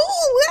 Roll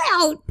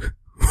out!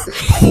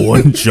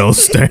 one shall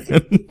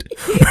stand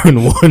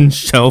and one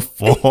shall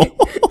fall.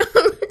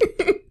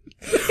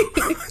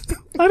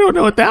 I don't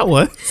know what that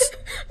was.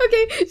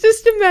 Okay,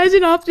 just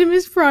imagine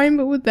Optimus Prime,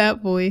 but with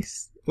that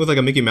voice. With like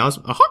a Mickey Mouse.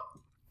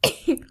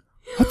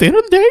 At the end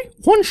of the day,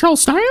 one shall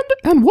stand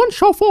and one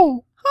shall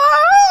fall.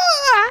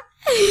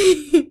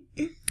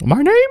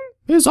 My name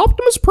is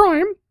Optimus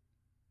Prime,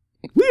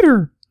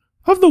 leader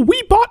of the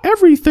We Bought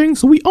Everything,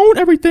 so we own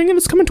everything and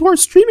it's coming to our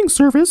streaming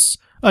service.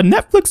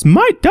 Netflix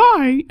might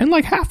die in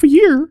like half a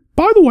year,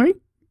 by the way.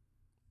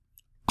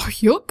 Oh,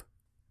 yuck.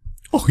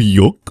 Oh,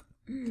 yuck.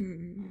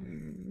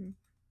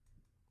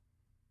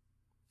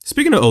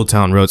 Speaking of Old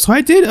Town Road, so I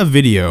did a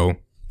video,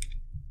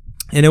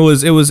 and it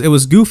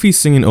was Goofy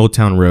singing Old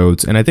Town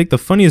Roads, and I think the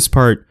funniest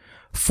part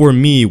for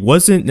me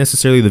wasn't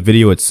necessarily the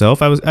video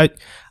itself. I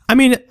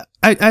mean,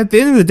 at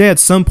the end of the day, at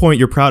some point,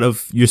 you're proud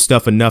of your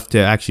stuff enough to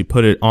actually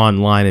put it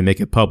online and make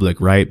it public,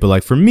 right? But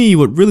like for me,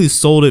 what really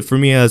sold it for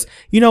me as,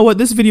 you know what,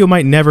 this video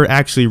might never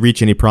actually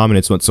reach any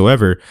prominence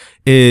whatsoever,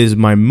 is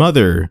my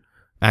mother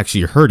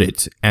actually heard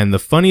it, and the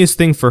funniest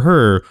thing for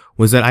her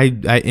was that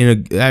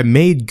I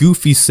made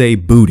Goofy say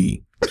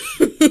booty.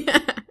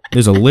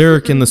 There's a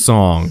lyric in the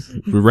song,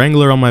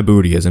 Wrangler on my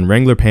booty, as in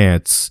Wrangler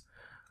pants,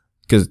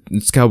 because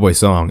it's a cowboy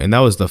song, and that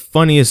was the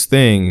funniest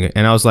thing.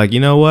 And I was like, you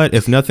know what?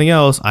 If nothing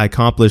else, I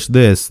accomplished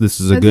this. This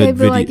is a good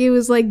video. Like it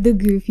was like the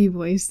Goofy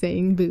voice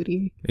saying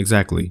booty.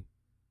 Exactly.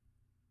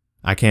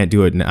 I can't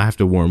do it. I have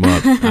to warm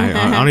up.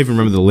 I don't even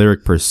remember the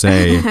lyric per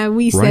se.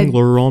 We said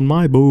Wrangler on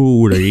my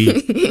booty,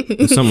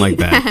 something like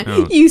that.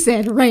 Oh. You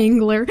said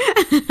Wrangler.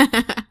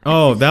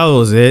 Oh, that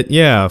was it.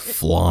 Yeah,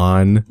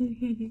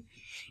 flan.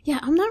 Yeah,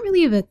 I'm not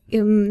really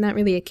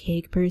a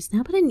cake person.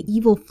 How about an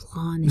evil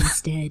flan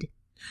instead?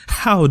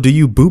 How do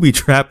you booby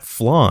trap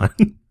flan?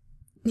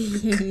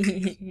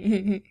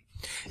 It's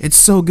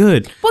so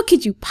good. What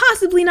could you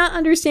possibly not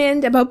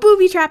understand about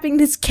booby trapping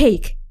this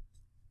cake?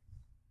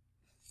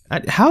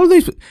 How do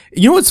they?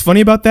 You know what's funny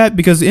about that?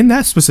 Because in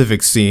that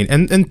specific scene,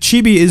 and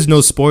Chibi is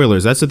no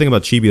spoilers. That's the thing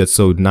about Chibi that's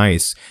so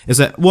nice. Is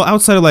that, well,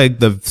 outside of like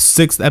the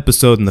 6th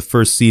episode in the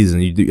 1st season,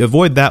 you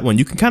avoid that one.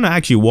 You can kind of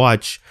actually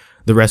watch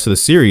the rest of the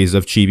series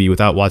of Chibi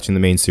without watching the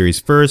main series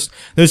first.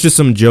 There's just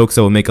some jokes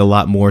that will make a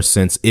lot more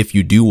sense if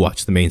you do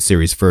watch the main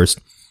series first.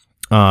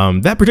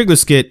 That particular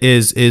skit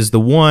is the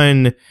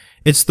one.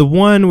 It's the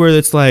one where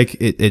it's like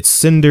it's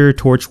Cinder,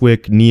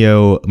 Torchwick,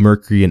 Neo,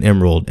 Mercury, and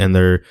Emerald,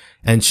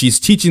 and she's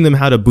teaching them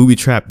how to booby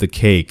trap the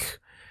cake.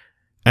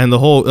 And the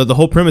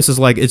whole premise is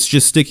like it's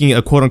just sticking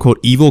a quote unquote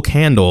evil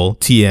candle,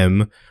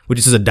 TM, which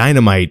is a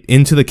dynamite,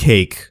 into the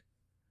cake,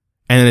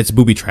 and then it's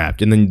booby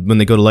trapped. And then when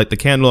they go to light the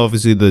candle,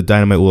 obviously the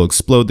dynamite will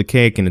explode the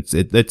cake, and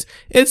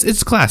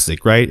it's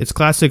classic, right? It's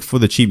classic for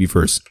the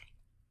Chibi-verse.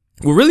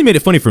 What really made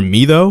it funny for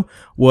me though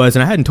was,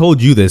 and I hadn't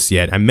told you this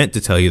yet, I meant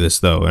to tell you this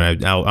though,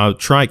 and I'll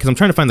try, because I'm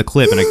trying to find the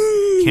clip and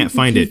I can't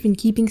find it. You've been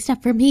keeping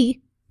stuff from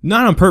me.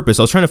 Not on purpose.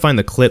 I was trying to find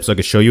the clip so I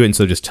could show you it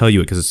instead of just tell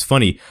you it because it's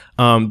funny.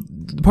 Part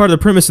of the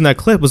premise in that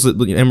clip was that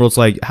Emerald's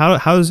like, how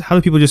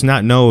do people just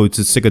not know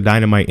to stick a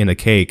dynamite in a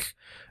cake,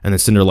 and then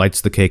Cinder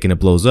lights the cake and it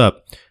blows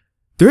up?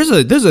 There's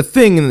a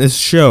thing in this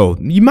show,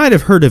 you might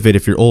have heard of it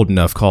if you're old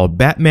enough, called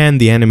Batman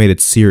the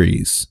Animated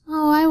Series.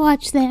 Oh, I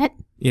watched that.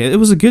 Yeah, it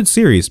was a good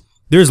series.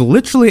 there's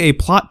literally a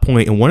plot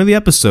point in one of the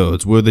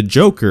episodes where the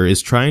Joker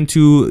is trying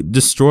to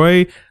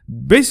destroy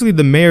basically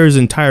the mayor's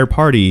entire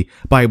party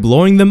by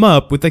blowing them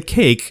up with a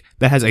cake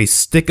that has a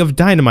stick of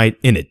dynamite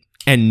in it.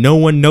 And no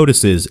one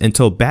notices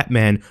until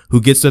Batman, who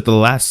gets at the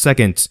last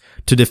second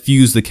to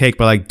defuse the cake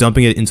by like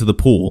dumping it into the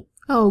pool.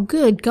 Oh,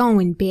 good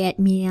going,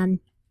 Batman.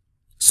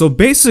 So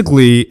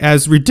basically,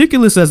 as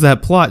ridiculous as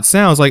that plot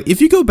sounds, like if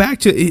you go back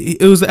to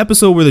it was the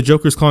episode where the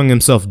Joker's calling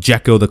himself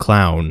Jekko the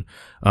Clown,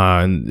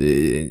 and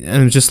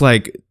it's just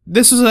like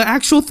this is an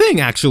actual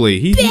thing.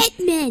 Actually,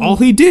 Batman. All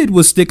he did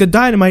was stick a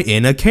dynamite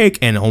in a cake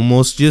and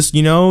almost just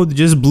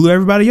just blew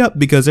everybody up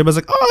because everybody's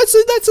like,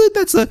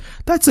 oh,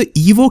 that's a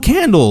evil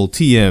candle,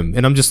 TM,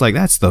 and I'm just like,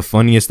 that's the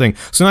funniest thing.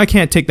 So now I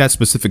can't take that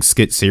specific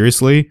skit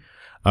seriously.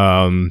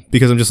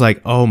 Because I'm just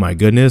like, oh my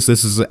goodness,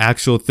 this is an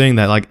actual thing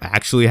that like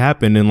actually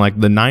happened in like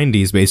the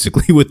 90s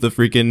basically with the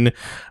freaking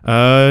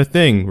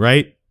thing,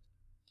 right?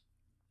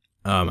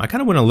 I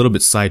kind of went a little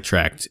bit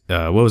sidetracked.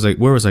 Where was I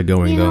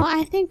going though?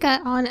 I think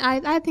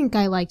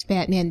I liked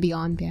Batman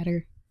Beyond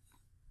better.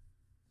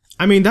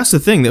 I mean, that's the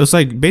thing. It was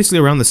like basically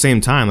around the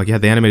same time, like you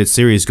had the animated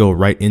series go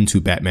right into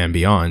Batman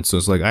Beyond. So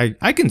it's like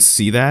I can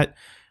see that.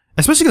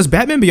 Especially because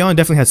Batman Beyond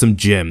definitely had some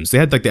gems. They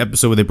had like the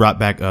episode where they brought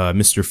back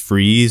Mr.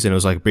 Freeze, and it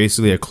was like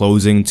basically a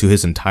closing to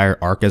his entire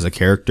arc as a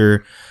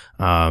character.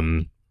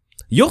 You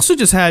also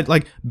just had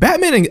like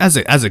Batman as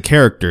a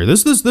character.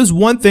 There's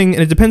one thing,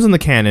 and it depends on the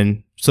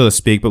canon, so to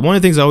speak. But one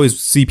of the things I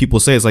always see people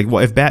say is like,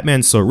 well, if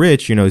Batman's so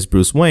rich, he's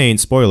Bruce Wayne.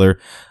 Spoiler.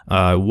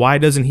 Why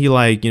doesn't he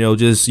like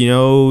just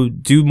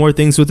do more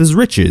things with his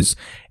riches?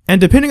 And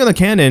depending on the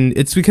canon,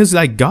 it's because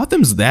like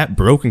Gotham's that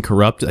broke and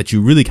corrupt that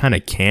you really kind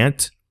of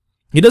can't.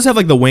 He does have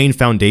like the Wayne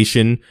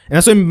Foundation, and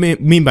that's what I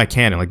mean by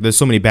canon. Like there's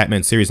so many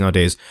Batman series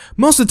nowadays.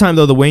 Most of the time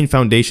though, the Wayne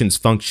Foundation's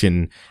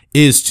function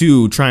is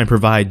to try and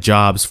provide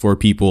jobs for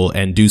people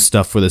and do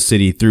stuff for the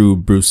city through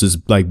Bruce's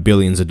like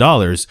billions of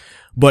dollars.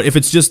 But if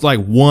it's just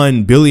like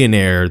one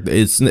billionaire,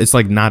 it's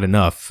like not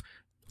enough.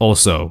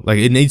 Also, like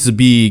it needs to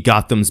be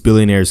Gotham's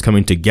billionaires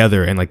coming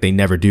together, and like they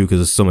never do because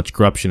there's so much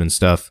corruption and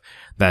stuff.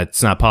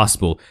 That's not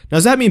possible. Now,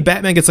 does that mean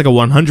Batman gets like a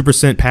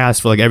 100% pass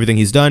for like everything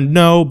he's done?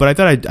 No, but I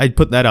thought I'd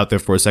put that out there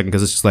for a second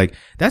because it's just like,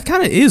 that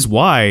kind of is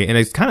why, and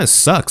it kind of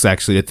sucks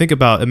actually to think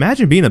about.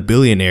 Imagine being a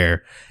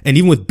billionaire, and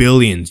even with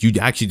billions, you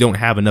actually don't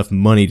have enough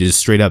money to just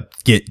straight up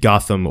get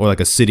Gotham or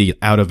like a city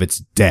out of its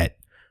debt.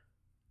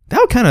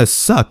 That would kind of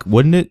suck,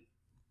 wouldn't it?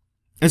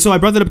 And so I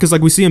brought that up because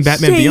like we see in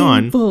Batman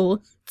Beyond.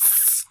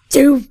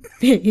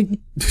 Stupid.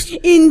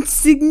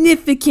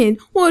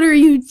 Insignificant. What are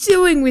you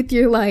doing with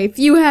your life?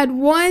 You had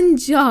one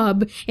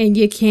job and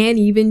you can't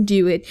even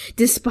do it,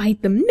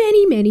 despite the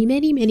many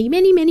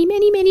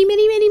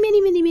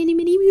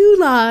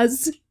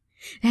moolahs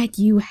that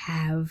you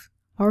have.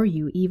 Are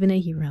you even a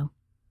hero?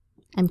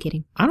 I'm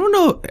kidding. I don't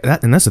know,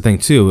 and that's the thing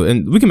too,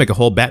 and we can make a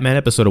whole Batman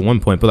episode at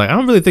one point, but like I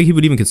don't really think he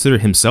would even consider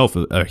himself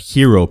a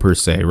hero per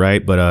se,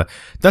 right? But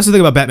that's the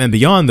thing about Batman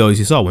Beyond though, as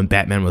you saw when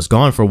Batman was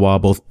gone for a while,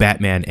 both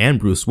Batman and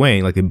Bruce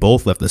Wayne, like they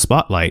both left the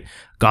spotlight.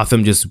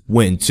 Gotham just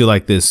went into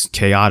like this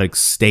chaotic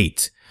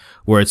state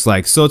where it's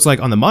like, so it's like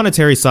on the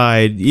monetary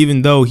side,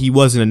 even though he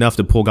wasn't enough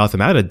to pull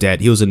Gotham out of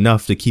debt, he was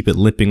enough to keep it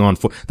limping on.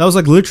 That was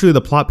like literally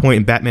the plot point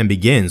in Batman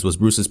Begins, was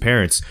Bruce's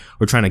parents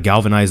were trying to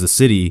galvanize the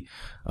city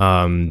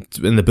and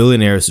the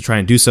billionaires to try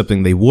and do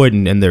something they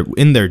wouldn't, and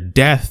in their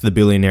death the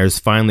billionaires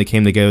finally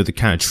came together to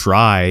kind of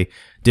try,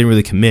 didn't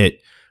really commit,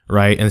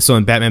 right? And so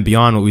in Batman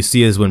Beyond what we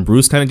see is when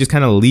Bruce kind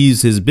of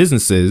leaves his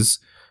businesses,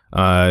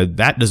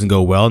 that doesn't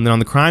go well. And then on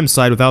the crime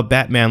side, without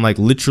Batman, like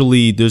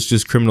literally there's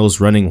just criminals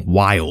running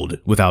wild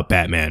without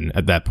Batman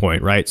at that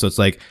point, right? So it's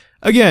like,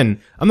 again,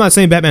 I'm not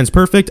saying Batman's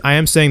perfect. I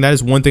am saying that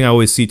is one thing I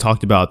always see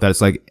talked about, that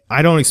it's like,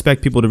 I don't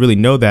expect people to really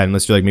know that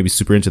unless you're like maybe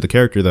super into the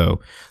character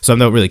though. So I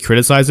don't really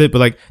criticize it, but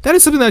like that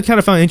is something that I kind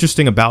of found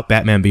interesting about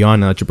Batman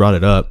Beyond now that you brought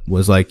it up,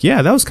 was like,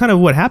 yeah, that was kind of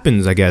what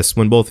happens, I guess,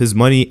 when both his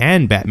money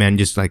and Batman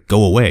just like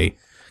go away.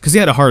 Because he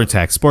had a heart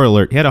attack. Spoiler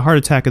alert, he had a heart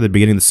attack at the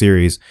beginning of the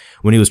series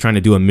when he was trying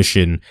to do a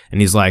mission,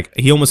 and he's like,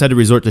 he almost had to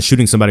resort to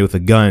shooting somebody with a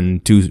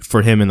gun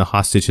for him and the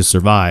hostage to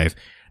survive.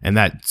 And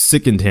that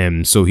sickened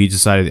him, so he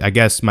decided, I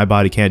guess my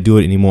body can't do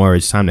it anymore,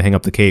 it's time to hang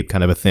up the cape,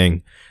 kind of a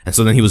thing. And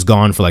so then he was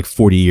gone for like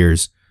 40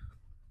 years.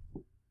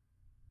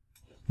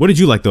 What did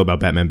you like though about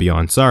Batman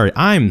Beyond? Sorry,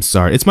 I'm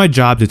sorry. It's my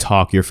job to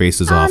talk your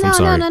faces off. I'm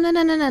sorry.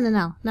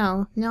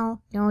 No,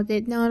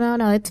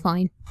 it's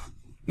fine.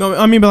 No,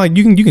 I mean, but like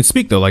you can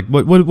speak though. Like,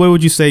 what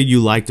would you say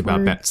you liked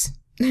about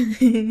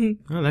Batman?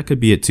 Oh, that could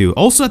be it too.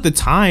 Also, at the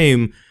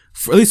time,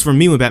 at least for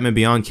me, when Batman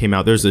Beyond came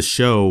out, there's a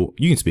show.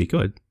 You can speak. Go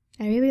ahead.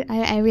 I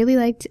really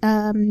liked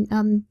I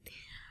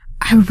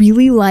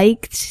really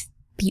liked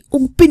the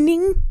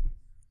opening.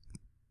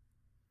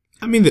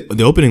 I mean,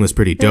 the opening was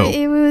pretty dope.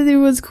 It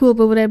was cool,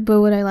 but what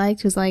I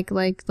liked was like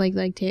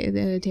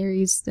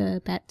Terry's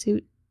bat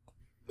suit.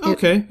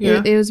 Okay,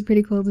 yeah, it was a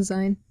pretty cool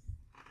design.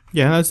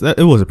 Yeah,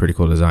 it was a pretty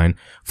cool design.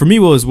 For me,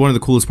 what was one of the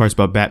coolest parts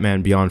about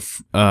Batman Beyond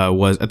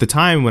was at the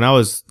time when I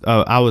was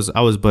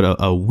but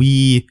a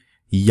wee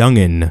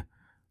youngin.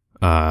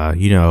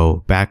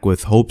 back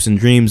with hopes and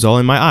dreams all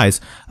in my eyes.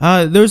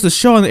 There's a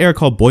show on the air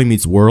called Boy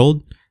Meets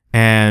World,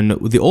 and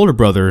the older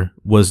brother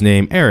was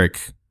named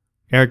Eric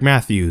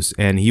Matthews,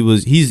 and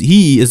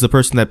he is the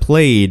person that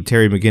played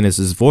Terry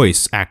McGinnis's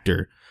voice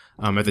actor.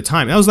 At the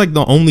time, that was like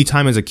the only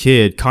time as a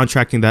kid,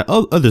 contracting that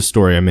other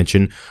story I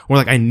mentioned, where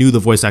like I knew the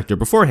voice actor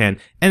beforehand.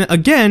 And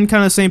again,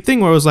 kind of the same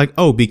thing where I was like,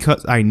 oh,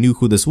 because I knew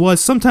who this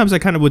was. Sometimes I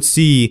kind of would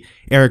see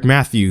Eric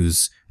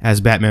Matthews as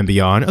Batman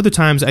Beyond. Other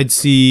times I'd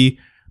see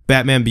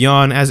Batman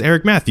Beyond as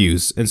Eric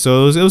Matthews. And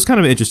so it was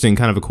kind of interesting,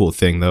 kind of a cool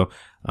thing though.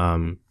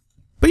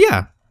 But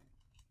yeah,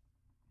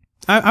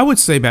 I would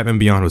say Batman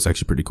Beyond was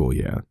actually pretty cool.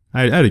 Yeah,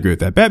 I'd agree with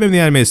that. Batman the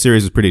Animated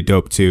Series was pretty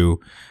dope too.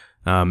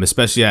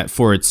 Especially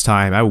for its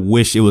time. I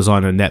wish it was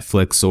on a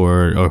Netflix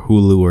or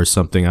Hulu or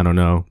something. I don't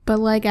know.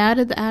 But like out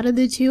of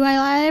the two,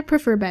 I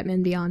prefer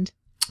Batman Beyond.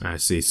 I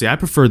see. I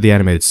prefer the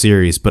animated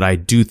series, but I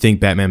do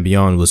think Batman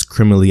Beyond was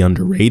criminally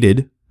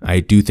underrated. I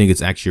do think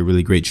it's actually a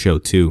really great show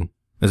too,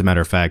 as a matter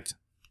of fact.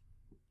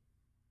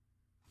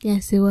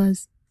 Yes, it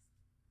was.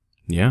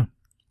 Yeah.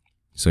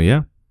 So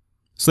yeah.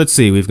 So let's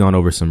see, we've gone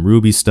over some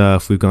RWBY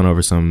stuff, we've gone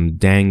over some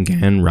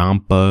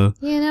Danganronpa.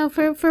 You know,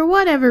 for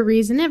whatever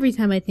reason, every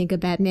time I think of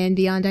Batman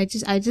Beyond, I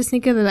just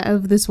think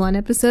of this one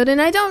episode, and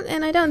I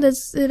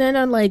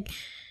don't like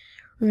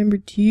remember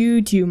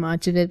too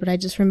much of it, but I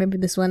just remember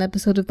this one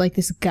episode of like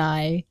this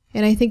guy,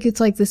 and I think it's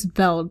like this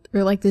belt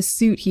or like this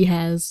suit he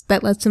has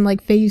that lets him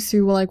like phase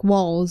through like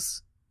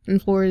walls and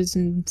floors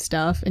and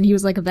stuff, and he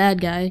was like a bad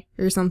guy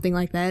or something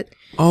like that.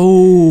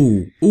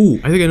 Oh,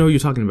 I think I know what you're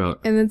talking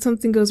about. And then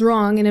something goes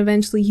wrong, and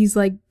eventually he's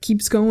like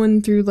keeps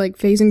going through like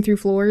phasing through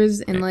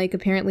floors, and like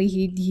apparently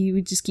he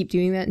would just keep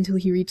doing that until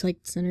he reached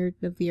like the center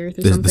of the earth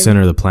or something. The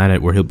center of the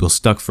planet where he'll be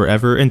stuck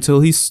forever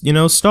until he's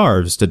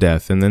starves to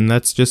death, and then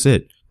that's just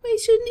it. Wait,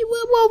 shouldn't he?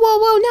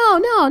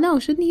 Whoa, no!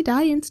 Shouldn't he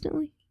die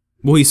instantly?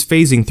 Well, he's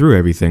phasing through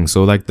everything,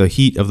 so like the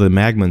heat of the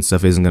magma and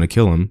stuff isn't gonna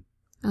kill him.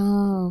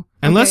 Oh.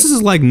 Unless okay. This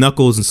is like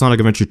Knuckles in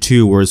Sonic Adventure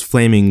 2 where his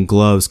flaming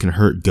gloves can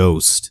hurt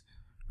Ghost,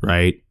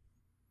 right?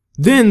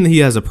 Then he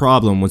has a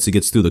problem once he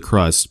gets through the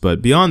crust,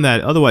 but beyond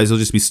that, otherwise he'll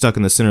just be stuck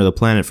in the center of the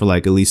planet for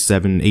like at least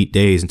 7-8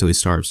 days until he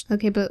starves.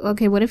 Okay,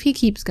 what if he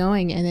keeps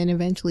going and then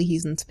eventually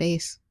he's in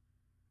space?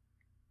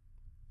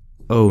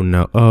 Oh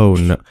no.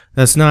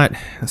 That's not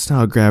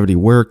how gravity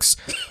works.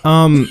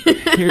 I'm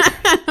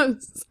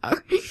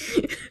sorry.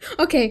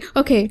 Okay,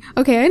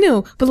 I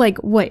know, but like,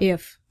 what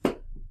if?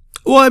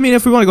 Well, I mean,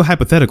 if we want to go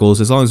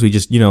hypotheticals, as long as we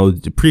just,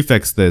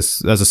 prefix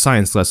this as a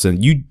science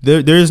lesson,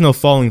 there is no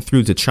falling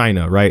through to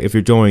China, right? If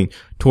you're going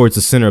towards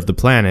the center of the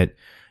planet,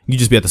 you'd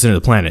just be at the center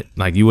of the planet.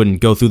 Like, you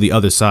wouldn't go through the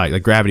other side.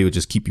 Like, gravity would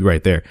just keep you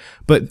right there.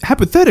 But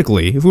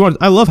hypothetically,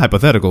 I love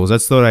hypotheticals.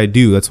 That's what I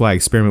do. That's why I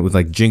experiment with,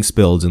 like, Jinx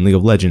builds in League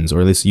of Legends,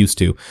 or at least used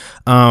to.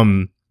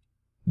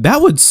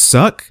 That would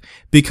suck,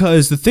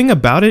 because the thing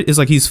about it is,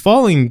 like, he's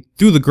falling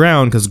through the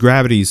ground because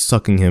gravity's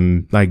sucking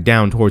him, like,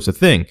 down towards the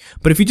thing.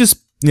 But if he just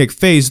like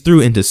phase through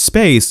into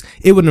space,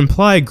 it would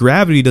imply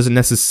gravity doesn't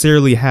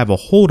necessarily have a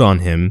hold on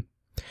him,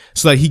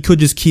 so that he could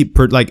just keep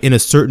like in a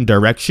certain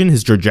direction.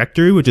 His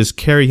trajectory would just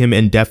carry him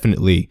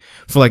indefinitely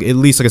for like at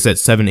least, like I said,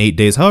 7-8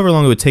 days, however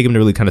long it would take him to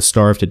really kind of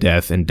starve to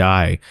death and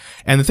die.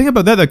 And the thing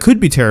about that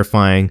could be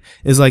terrifying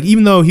is, like,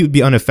 even though he would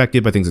be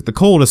unaffected by things like the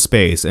cold of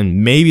space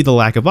and maybe the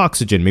lack of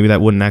oxygen, maybe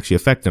that wouldn't actually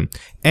affect him.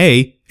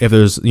 If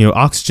there's,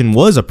 oxygen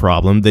was a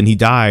problem, then he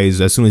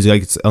dies as soon as he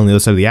gets on the other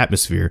side of the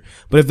atmosphere.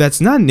 But if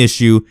that's not an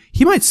issue,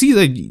 he might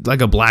see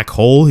like a black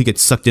hole. He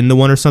gets sucked into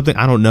one or something.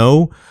 I don't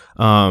know.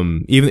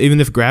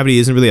 Even if gravity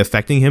isn't really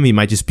affecting him, he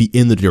might just be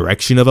in the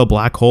direction of a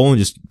black hole and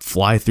just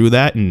fly through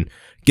that and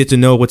get to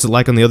know what's it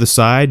like on the other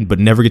side, but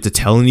never get to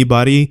tell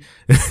anybody.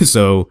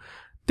 So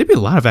there'd be a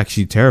lot of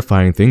actually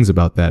terrifying things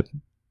about that.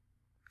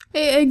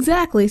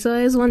 Exactly. So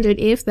I just wondered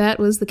if that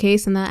was the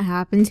case and that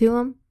happened to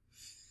him.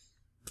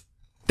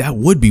 That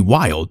would be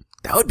wild.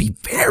 That would be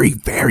very,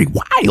 very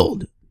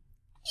wild.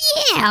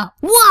 Yeah,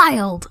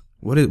 wild.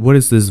 What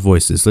is this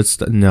voices?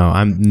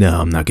 I'm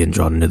not getting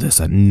drawn into this.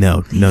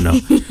 No.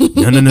 No.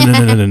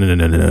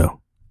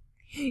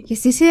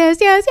 Yes.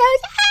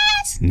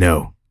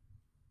 No.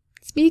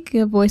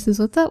 Speaking of voices,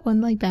 what's that one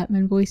like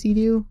Batman voice you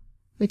do?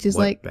 Which is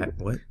what?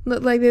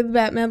 Like the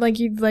Batman, like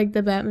you like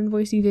the Batman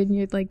voice you did in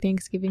your like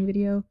Thanksgiving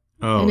video.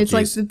 Oh, and it's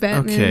geez. like the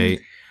Batman.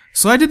 Okay.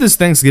 So I did this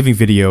Thanksgiving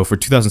video for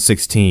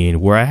 2016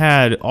 where I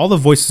had all the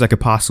voices I could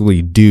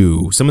possibly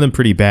do. Some of them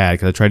pretty bad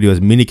because I tried to do as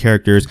many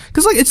characters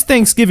because like it's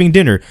Thanksgiving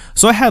dinner.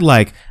 So I had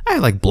like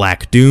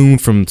Black Doom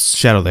from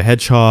Shadow the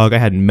Hedgehog. I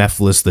had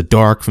Mephiles the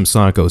Dark from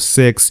Sonic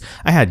 06.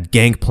 I had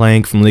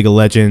Gangplank from League of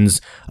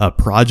Legends.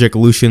 Project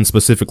Lucian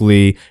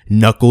specifically.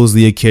 Knuckles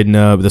the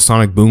Echidna, the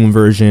Sonic Boom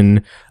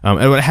version. And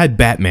I had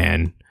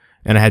Batman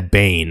and I had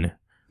Bane.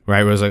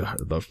 Right? Where it was like,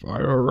 the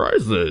fire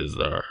rises.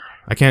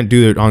 I can't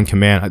do it on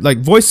command. Like,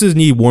 voices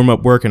need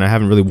warm-up work, and I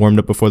haven't really warmed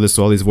up before this,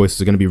 so all these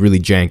voices are going to be really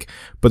jank.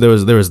 But there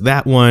was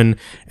that one,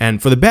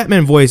 and for the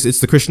Batman voice, it's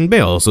the Christian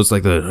Bale, so it's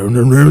like the...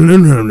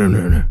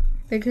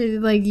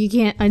 Because, like, you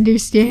can't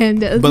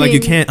understand a But, like, you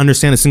can't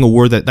understand a single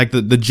word that, like,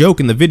 the joke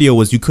in the video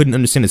was you couldn't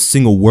understand a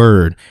single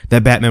word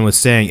that Batman was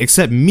saying,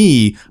 except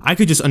me. I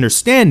could just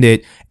understand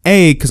it,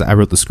 A, because I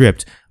wrote the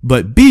script,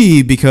 but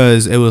B,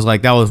 because it was,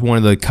 like, that was one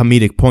of the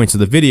comedic points of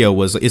the video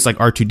was, it's like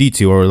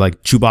R2-D2 or,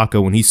 like,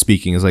 Chewbacca when he's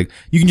speaking. It's like,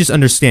 you can just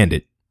understand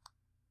it.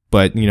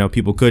 But, you know,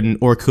 people couldn't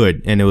or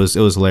could, and it was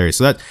hilarious.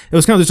 So that, it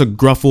was kind of just a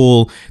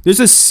gruffle. There's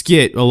a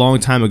skit a long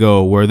time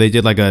ago where they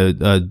did like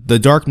the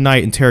Dark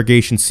Knight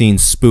interrogation scene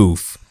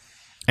spoof.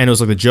 And it was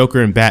like the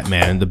Joker and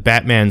Batman. And the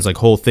Batman's like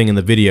whole thing in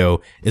the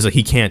video is like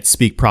he can't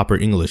speak proper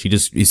English. He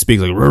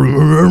speaks like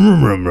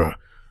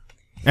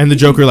and the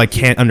Joker like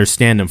can't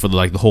understand him for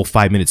the whole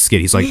 5-minute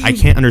skit. He's like, I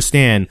can't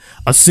understand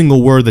a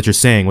single word that you're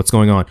saying. What's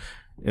going on?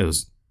 It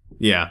was,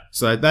 yeah.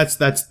 So that's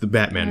the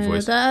Batman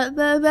voice.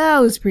 That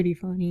was pretty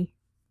funny.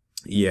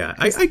 Yeah,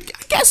 I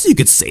guess you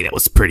could say that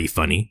was pretty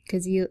funny.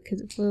 Cause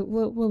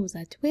what was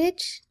that,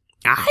 Twitch?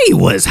 I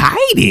was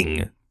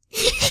hiding.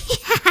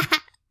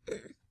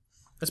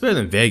 That's better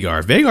than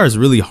Vagar. Vagar is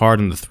really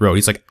hard on the throat.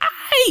 He's like,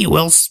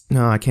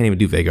 no, I can't even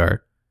do Vagar.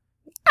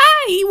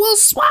 I will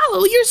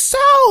swallow your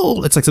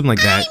soul. It's like something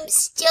like that. I'm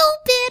stupid.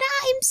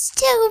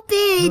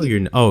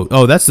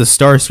 Oh, that's the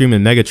Starscream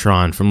and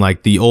Megatron from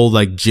like the old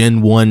like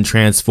Gen 1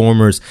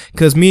 Transformers.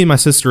 Because me and my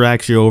sister are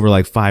actually over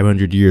like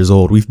 500 years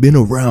old. We've been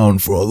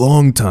around for a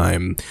long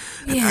time.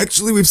 Yeah. And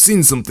actually, we've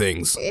seen some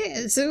things.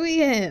 Yeah, so we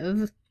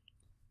have.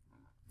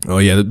 Oh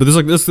yeah, but there's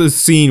like this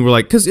scene where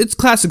like, cause it's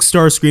classic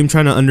Starscream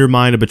trying to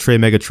undermine and betray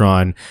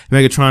Megatron.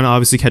 Megatron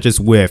obviously catches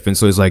whiff, and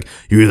so he's like,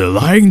 "You're either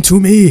lying to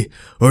me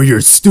or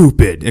you're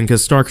stupid." And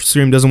cause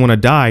Starscream doesn't want to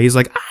die, he's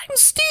like, "I'm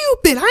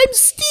stupid. And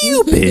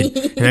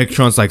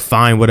Megatron's like,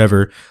 "Fine,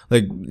 whatever."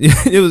 Like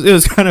it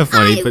was kind of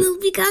funny. I will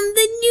become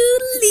the new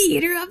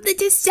leader of the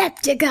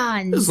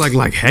Decepticons. It's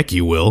like heck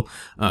you will.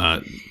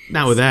 Not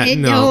with that.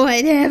 No,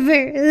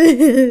 whatever.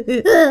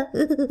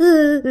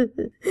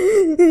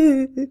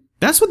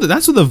 That's what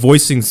the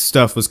voicing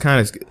stuff was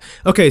kind of.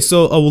 Okay,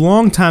 so a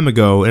long time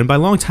ago, and by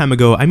long time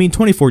ago, I mean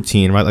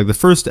 2014, right? Like the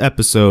first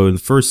episode, the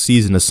first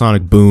season of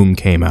Sonic Boom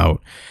came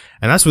out.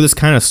 And that's where this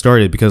kind of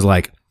started because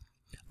like,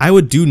 I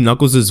would do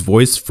Knuckles'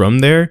 voice from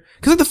there.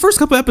 Because like the first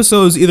couple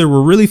episodes either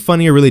were really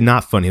funny or really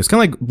not funny. It was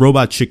kind of like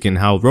Robot Chicken,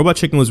 how Robot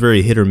Chicken was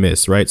very hit or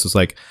miss, right? So it's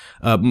like,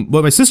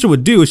 what my sister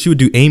would do is she would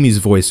do Amy's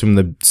voice from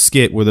the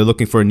skit where they're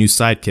looking for a new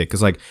sidekick.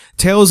 Because like,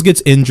 Tails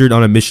gets injured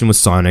on a mission with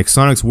Sonic.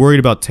 Sonic's worried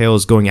about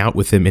Tails going out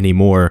with him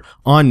anymore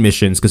on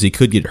missions because he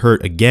could get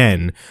hurt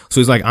again.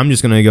 So he's like, I'm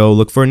just going to go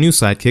look for a new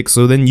sidekick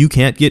so then you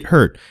can't get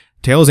hurt.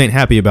 Tails ain't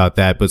happy about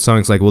that, but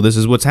Sonic's like, well, this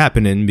is what's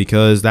happening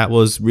because that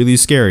was really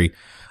scary.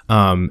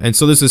 And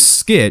so there's this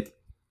skit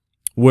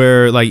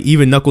where like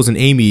even Knuckles and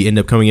Amy end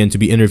up coming in to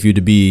be interviewed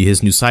to be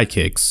his new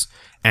sidekicks.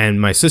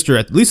 And my sister,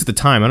 at least at the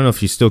time, I don't know if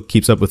she still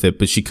keeps up with it,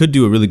 but she could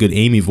do a really good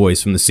Amy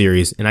voice from the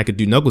series and I could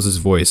do Knuckles'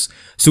 voice.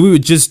 So we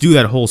would just do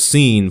that whole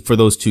scene for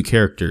those two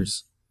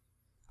characters.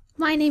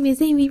 My name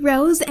is Amy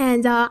Rose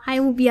and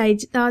I will be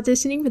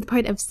auditioning for the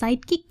part of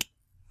sidekick.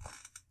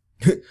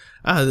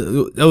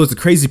 That was the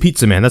Crazy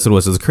Pizza Man. That's what it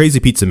was. It was the Crazy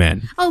Pizza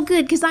Man. Oh,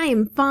 good, because I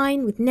am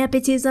fine with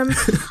nepotism.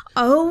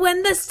 Oh,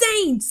 and the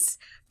Saints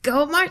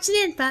go marching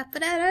in.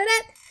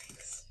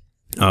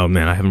 Oh,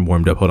 man, I haven't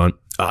warmed up. Hold on.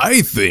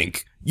 I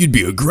think you'd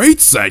be a great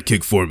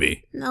sidekick for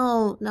me.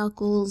 No,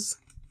 Knuckles.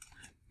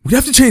 We'd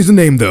have to change the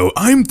name, though.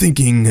 I'm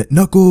thinking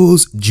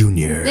Knuckles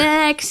Jr.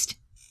 Next.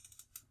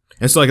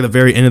 And so, like, at the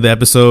very end of the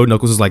episode,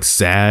 Knuckles is, like,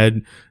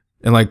 sad.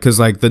 And, like, because,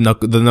 like, the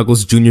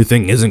Knuckles Jr.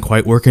 thing isn't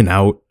quite working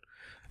out.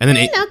 And then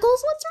hey,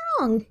 Knuckles, what's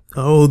wrong?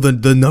 Oh,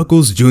 the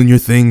Knuckles Jr.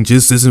 thing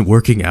just isn't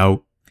working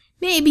out.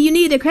 Maybe you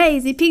need a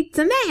crazy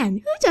pizza man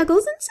who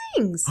juggles and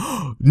sings.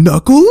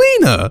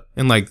 Knucklina!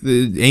 And like,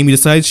 Amy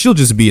decides she'll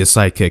just be a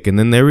sidekick, and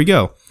then there we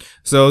go.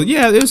 So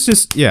yeah, it was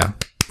just, yeah.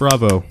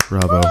 Bravo.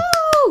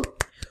 Woo!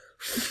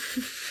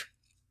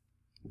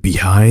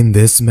 Behind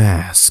this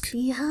mask.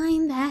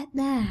 Behind that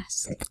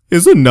mask.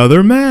 Is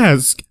another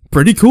mask.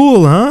 Pretty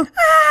cool, huh?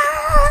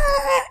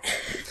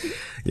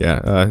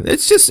 Yeah,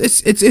 it's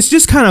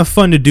just kind of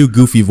fun to do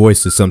goofy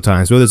voices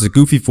sometimes, whether it's a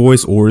goofy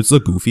voice or it's a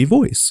goofy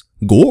voice.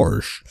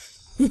 Gorsh.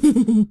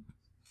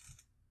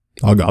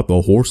 I got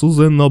the horses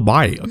in the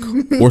bike.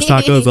 Horse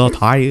tacos are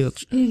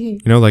tired. You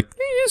know, like,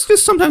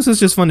 sometimes it's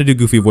just fun to do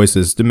goofy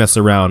voices, to mess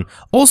around.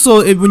 Also,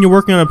 when you're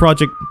working on a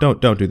project,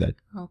 don't do that.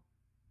 Oh.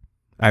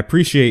 I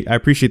appreciate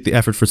the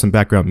effort for some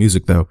background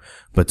music though,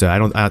 but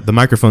the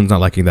microphone's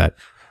not liking that.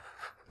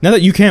 Now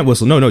that you can't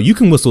whistle, no, you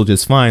can whistle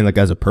just fine, like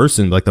as a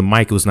person. Like the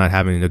mic was not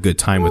having a good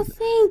time with.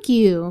 Thank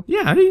you.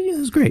 Yeah, it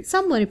was great.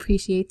 Someone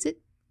appreciates it.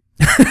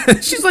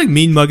 She's like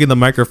mean mugging the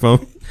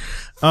microphone.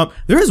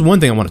 There is one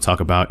thing I want to talk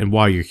about, and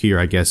while you're here,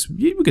 I guess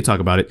we could talk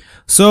about it.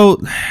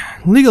 So,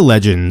 League of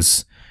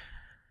Legends,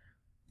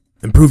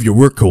 improve your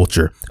work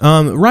culture.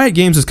 Riot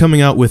Games is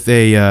coming out with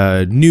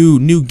a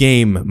new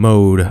game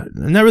mode.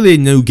 Not really a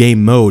new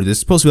game mode. It's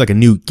supposed to be like a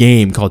new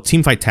game called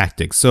Teamfight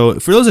Tactics. So,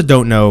 for those that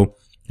don't know,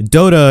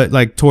 Dota,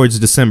 like towards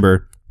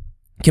December,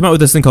 came out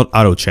with this thing called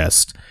Auto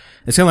Chest.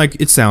 It's kind of like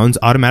it sounds,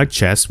 automatic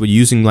chess, but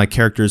using like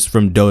characters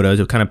from Dota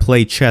to kind of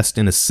play chess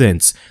in a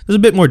sense. There's a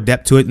bit more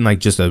depth to it than like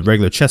just a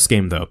regular chess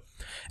game though.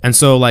 And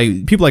so,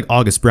 like, people like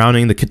August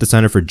Browning, the kit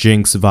designer for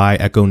JENX, Vi,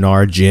 Echo,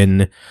 Nar,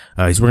 Jin,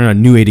 he's working on a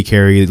new AD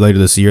carry later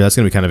this year. That's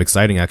going to be kind of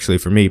exciting, actually,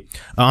 for me.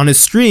 On his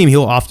stream,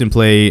 he'll often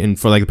play, and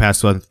for like the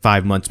past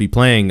 5 months, be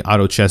playing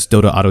auto chess,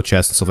 Dota auto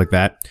chess, and stuff like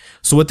that.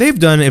 So what they've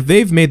done, if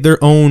they've made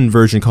their own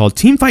version called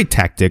Teamfight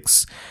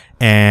Tactics,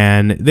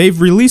 and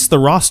they've released the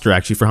roster,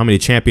 actually, for how many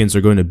champions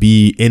are going to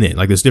be in it.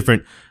 Like, there's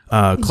different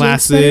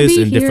classes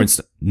and different...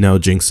 No,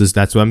 Jinxes.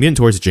 That's what I'm getting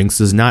towards. Jinx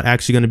is not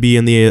actually going to be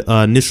in the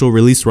initial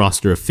release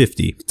roster of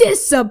 50.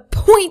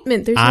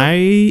 Disappointment.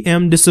 I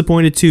am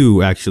disappointed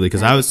too, actually,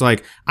 because I was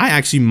like, I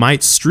actually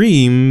might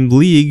stream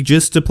League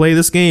just to play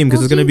this game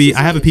because it's going to be...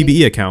 I have a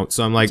PvE account,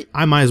 so I'm like,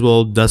 I might as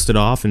well dust it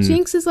off. And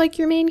Jinx is like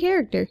your main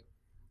character.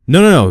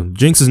 No.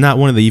 Jinx is not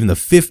one of even the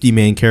 50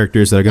 main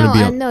characters that are going to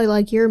be on... No,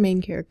 like your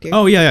main character.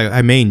 Oh, yeah,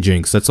 I main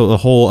Jinx. That's what the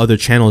whole other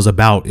channel is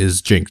about,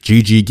 is Jinx.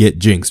 GG get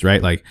Jinx,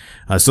 right? Like,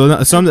 so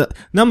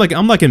I'm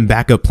like in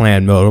backup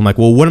plan mode. I'm like,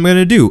 well, what am I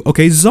going to do?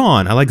 Okay,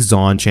 Zaun. I like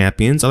Zaun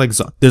champions.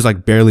 There's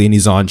like barely any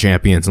Zaun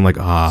champions. I'm like,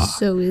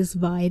 So is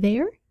Vi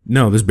there?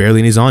 No, there's barely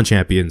any Zaun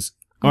champions.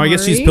 Oh, I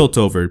guess she's Ahri?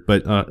 Piltover,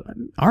 but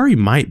Ahri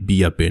might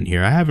be up in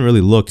here. I haven't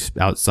really looked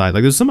outside.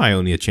 Like, there's some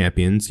Ionia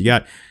champions. You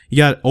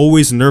got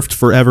always nerfed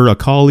forever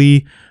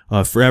Akali,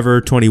 forever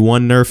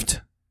 21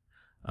 nerfed.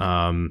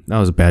 That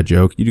was a bad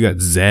joke. You got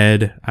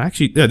Zed.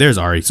 Actually, yeah, there's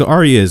Ahri. So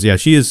Ahri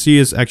she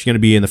is actually going to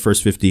be in the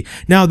first 50.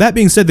 Now, that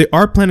being said, they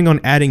are planning on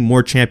adding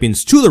more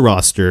champions to the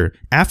roster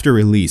after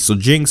release. So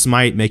Jinx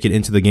might make it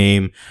into the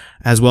game,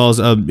 as well as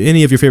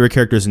any of your favorite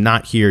characters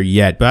not here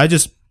yet. But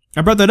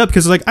I brought that up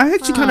because, like, I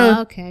actually kind of...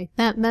 Okay,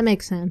 that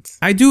makes sense.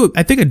 I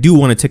think I do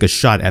want to take a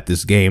shot at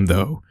this game,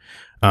 though.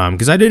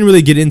 Because I didn't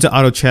really get into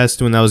auto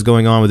chess when that was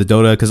going on with the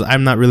Dota, because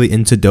I'm not really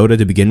into Dota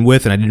to begin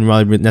with, and I didn't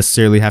really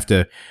necessarily have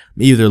to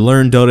either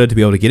learn Dota to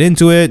be able to get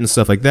into it and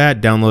stuff like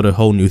that, download a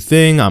whole new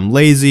thing. I'm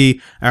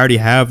lazy. I already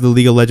have the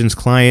League of Legends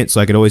client,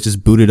 so I could always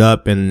just boot it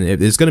up, and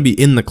it's going to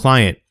be in the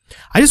client.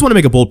 I just want to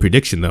make a bold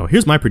prediction, though.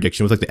 Here's my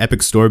prediction with, like, the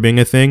Epic Store being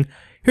a thing.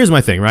 Here's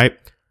my thing, right?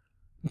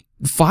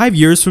 5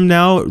 years from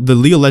now, the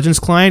League of Legends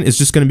client is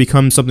just going to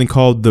become something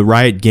called the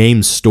Riot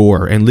Games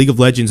Store, and League of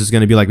Legends is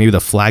going to be like maybe the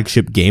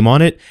flagship game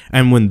on it.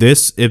 And when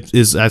this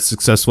is as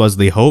successful as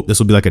they hope, this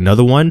will be like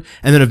another one,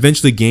 and then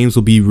eventually games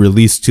will be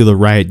released to the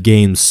Riot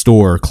Games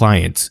Store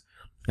client,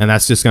 and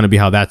that's just going to be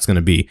how that's going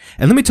to be.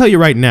 And let me tell you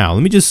right now,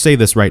 let me just say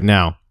this right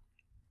now,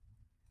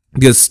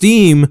 because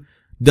Steam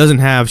doesn't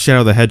have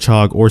Shadow the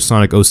Hedgehog or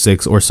Sonic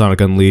 06 or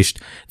Sonic Unleashed.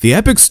 The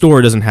Epic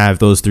Store doesn't have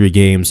those 3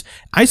 games.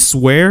 I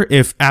swear,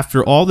 if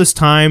after all this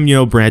time,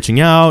 branching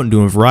out and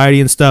doing variety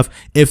and stuff,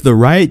 if the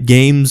Riot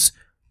Games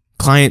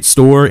client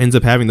store ends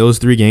up having those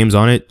 3 games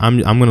on it,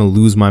 I'm gonna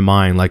lose my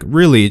mind. Like,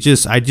 really,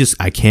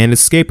 I can't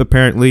escape.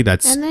 Apparently,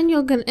 that's... And then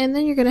you're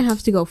gonna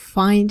have to go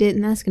find it,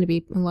 and that's gonna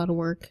be a lot of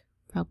work,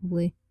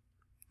 probably.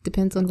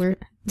 Depends on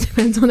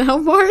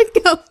how far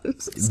it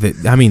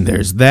goes. I mean,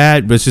 there's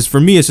that, but it's just,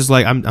 for me, it's just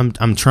like,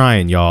 I'm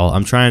trying, y'all.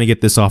 I'm trying to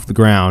get this off the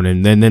ground,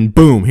 and then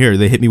boom, here,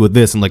 they hit me with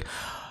this. I'm like,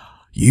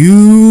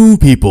 you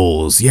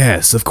peoples,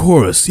 yes, of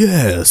course,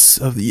 yes.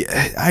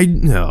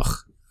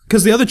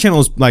 Because the other channel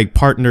is like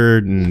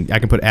partnered, and I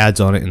can put ads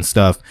on it and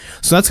stuff.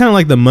 So that's kind of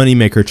like the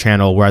moneymaker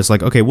channel, where I was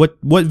like, okay, what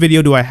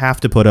video do I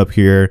have to put up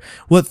here?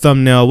 What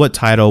thumbnail? What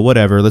title?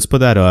 Whatever. Let's put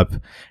that up.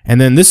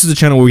 And then this is the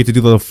channel where we get to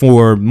do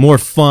the more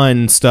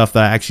fun stuff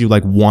that I actually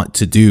like want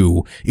to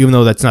do, even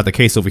though that's not the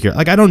case over here.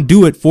 Like, I don't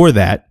do it for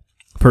that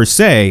per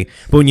se,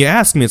 but when you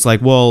ask me, it's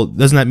like, well,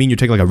 doesn't that mean you're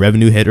taking like a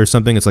revenue hit or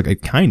something? It's like, I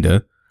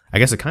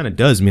guess it kind of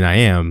does mean I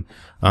am,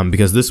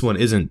 because this one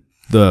isn't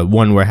the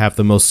one where I have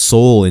the most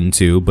soul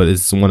into, but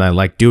it's the one I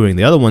like doing.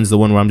 The other one's the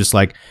one where I'm just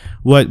like,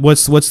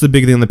 what's the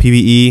big thing on the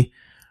PvE?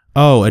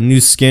 Oh, a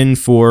new skin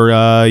for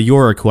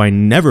Yorick, who I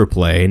never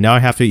play. Now I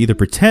have to either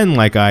pretend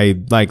like I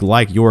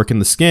like Yorick in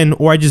the skin,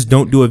 or I just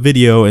don't do a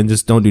video and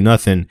just don't do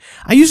nothing.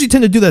 I usually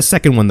tend to do that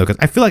second one though, because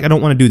I feel like I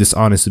don't want to do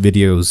dishonest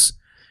videos,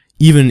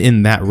 even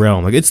in that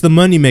realm. Like, it's the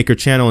moneymaker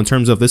channel in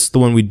terms of this is the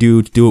one we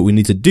do to do what we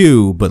need to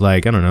do, but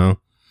like, I don't know.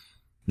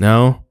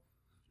 No?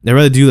 I'd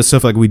rather do the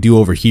stuff like we do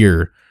over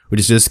here, which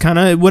is just kind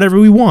of whatever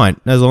we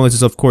want, as long as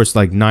it's, of course,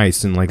 like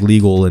nice and like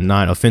legal and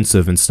not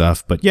offensive and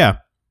stuff. But yeah,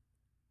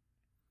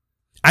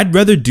 I'd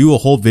rather do a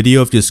whole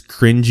video of just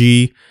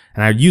cringy,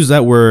 and I use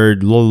that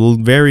word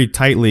very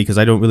tightly because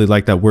I don't really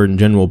like that word in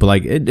general. But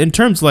like in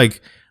terms of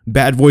like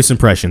bad voice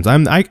impressions,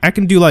 I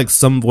can do like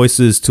some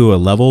voices to a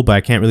level, but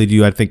I can't really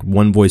do, I think,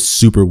 one voice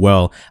super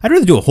well. I'd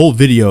rather do a whole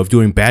video of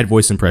doing bad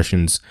voice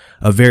impressions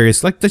of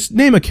various, like, just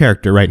name a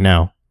character right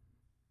now.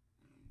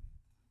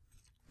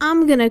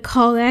 I'm gonna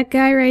call that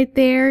guy right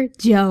there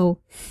Joe.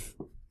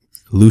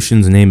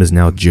 Lucian's name is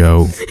now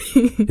Joe.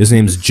 His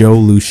name's Joe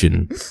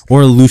Lucian.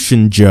 Or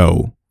Lucian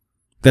Joe.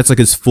 That's like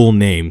his full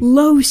name.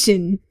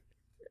 Lotion.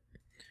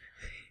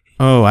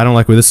 Oh, I don't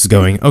like where this is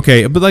going.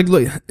 Okay, but like,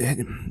 look,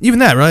 even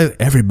that, right?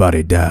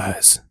 Everybody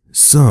dies.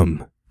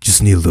 Some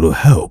just need a little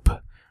help.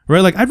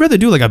 right? Like, I'd rather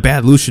do like a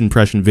bad Lucian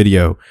impression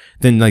video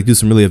than like do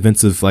some really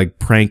offensive like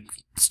prank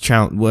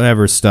challenge,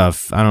 whatever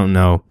stuff. I don't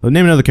know.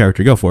 Name another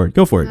character. Go for it.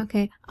 Go for it.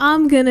 Okay,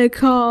 I'm gonna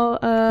call.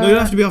 No, you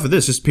don't have to be off of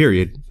this. Just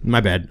period. My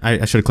bad.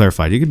 I should have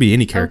clarified. You could be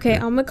any character. Okay,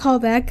 I'm gonna call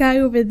that guy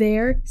over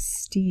there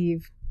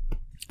Steve.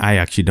 I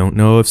actually don't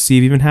know if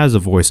Steve even has a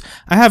voice.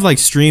 I have like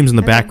streams in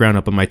the background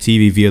up on my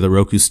TV via the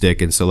Roku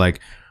stick, and so like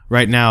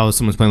right now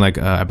someone's playing like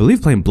I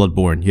believe playing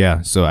Bloodborne.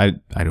 Yeah, so I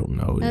don't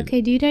know.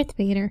 Okay, do Darth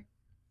Vader.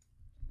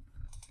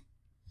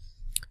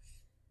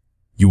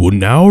 You will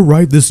now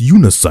ride this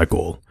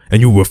unicycle,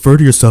 and you will refer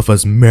to yourself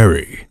as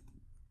Mary.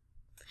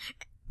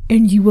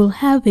 And you will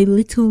have a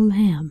little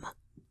lamb.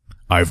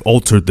 I've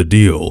altered the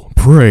deal.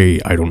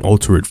 Pray I don't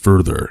alter it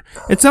further.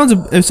 It sounds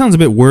a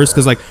bit worse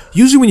because like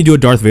usually when you do a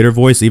Darth Vader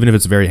voice, even if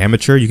it's very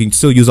amateur, you can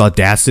still use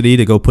Audacity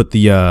to go put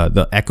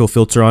the echo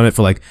filter on it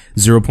for like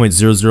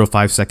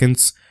 0.005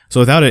 seconds.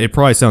 So without it, it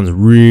probably sounds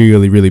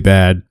really, really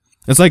bad.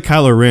 It's like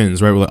Kylo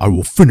Ren's, right? We're like, I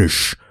will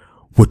finish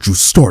what you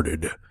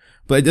started.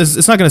 But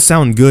it's not going to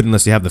sound good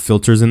unless you have the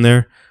filters in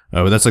there.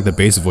 But that's like the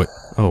base of what...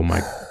 Oh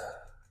my...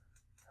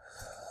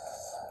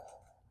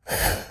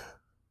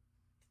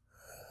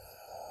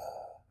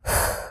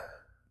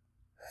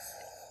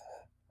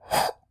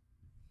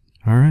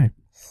 Alright.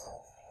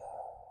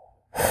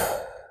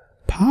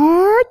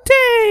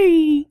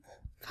 Party!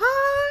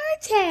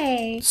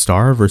 Party!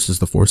 Star versus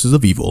the forces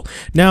of evil.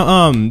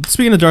 Now,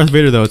 speaking of Darth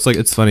Vader though,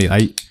 it's funny.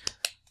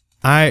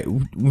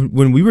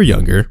 When we were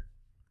younger,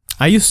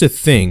 I used to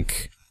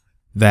think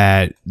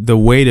that the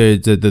way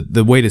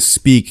to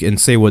speak and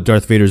say what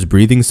Darth Vader's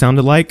breathing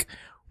sounded like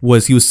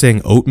was he was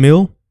saying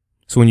oatmeal.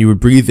 So when you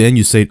would breathe in,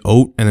 you say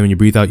oat, and then when you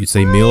breathe out, you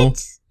say meal.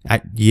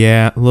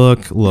 Yeah,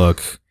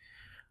 look.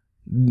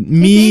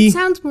 It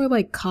sounds more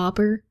like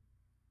copper.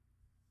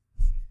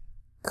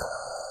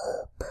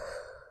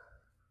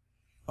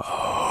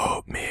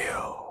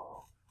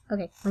 Oatmeal.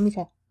 Okay, let me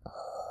try.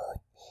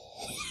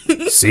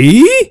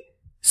 See?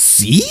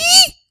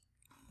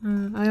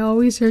 I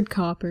always heard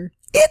copper.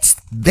 It's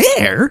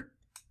there.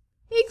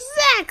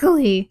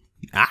 Exactly.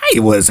 I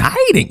was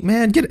hiding,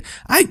 man.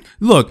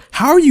 Look.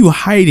 How are you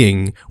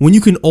hiding when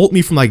you can ult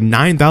me from like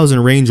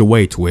 9,000 range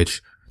away?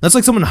 Twitch. That's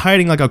like someone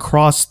hiding like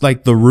across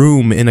like the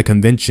room in a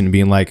convention,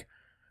 being like,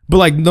 but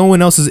like no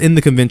one else is in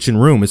the convention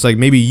room. It's like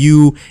maybe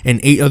you and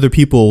 8 other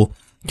people,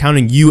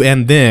 counting you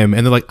and them,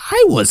 and they're like,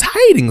 I was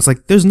hiding. It's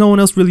like there's no one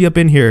else really up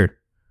in here,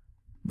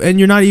 and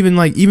you're not even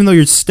like, even though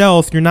you're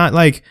stealth, you're not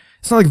like.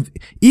 It's not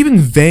like, even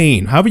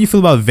Vayne, however you feel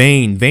about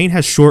Vayne, Vayne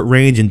has short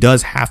range and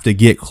does have to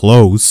get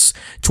close.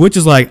 Twitch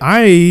is like,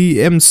 I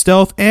am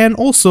stealth and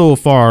also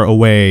far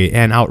away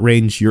and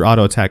outrange your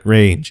auto attack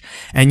range.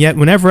 And yet,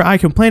 whenever I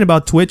complain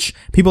about Twitch,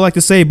 people like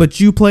to say, but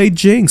you play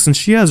JENX and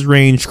she has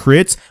range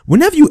crits.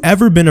 When have you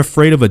ever been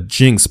afraid of a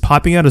JENX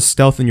popping out of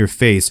stealth in your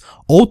face,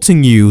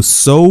 ulting you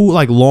so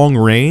like long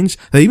range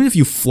that even if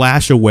you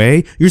flash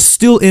away, you're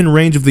still in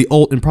range of the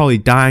ult and probably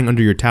dying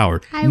under your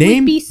tower? I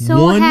would be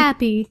so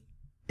happy.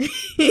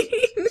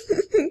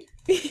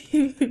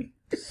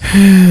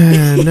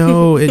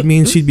 No, it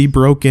means she'd be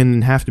broken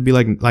and have to be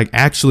like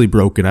actually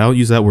broken. I don't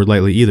use that word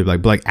lightly either.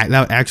 But like that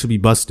would actually be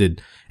busted,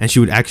 and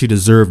she would actually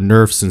deserve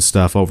nerfs and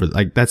stuff over.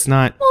 Like that's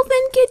not. Well,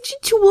 then get your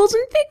tools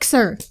and fix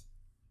her.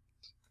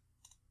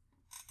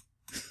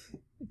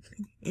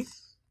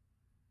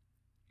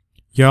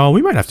 Y'all,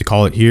 we might have to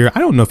call it here. I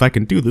don't know if I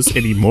can do this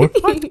anymore.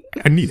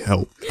 I need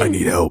help.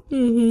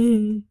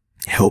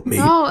 Help me.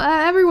 Oh,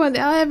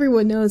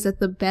 everyone knows that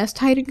the best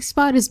hiding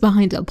spot is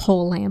behind a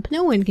pole lamp.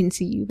 No one can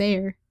see you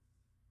there.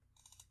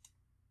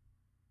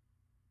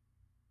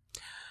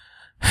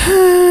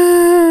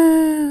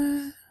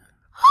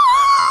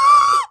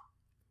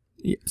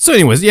 So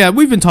anyways, yeah,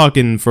 we've been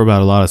talking for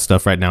about a lot of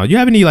stuff right now. Do you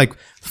have any like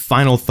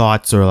final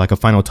thoughts or like a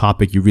final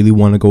topic you really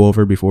want to go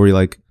over before we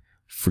like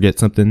forget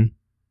something?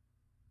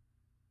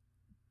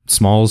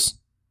 Smalls?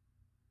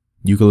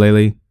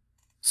 Ukulele?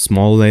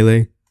 Small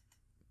lele?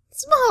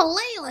 Small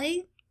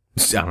lele.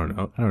 I don't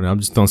know. I'm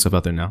just throwing stuff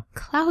out there now.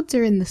 Clouds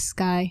are in the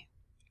sky.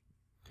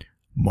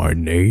 My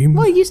name?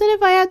 Well, you said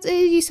if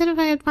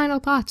I had final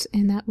thoughts,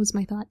 and that was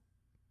my thought.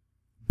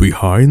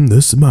 Behind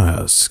this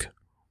mask.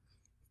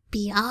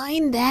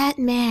 Behind that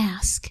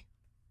mask.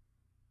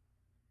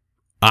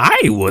 I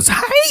was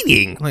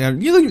hiding. Like, oh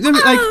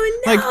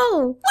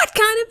no! What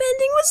kind of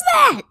ending was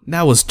that?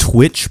 That was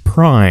Twitch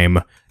Prime.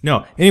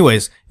 No,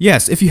 anyways,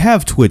 yes, if you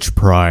have Twitch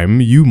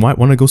Prime, you might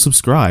want to go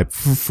subscribe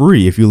for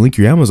free if you link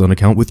your Amazon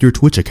account with your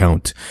Twitch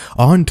account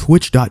on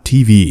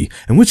twitch.tv,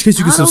 in which case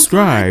you can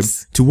subscribe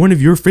to one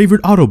of your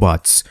favorite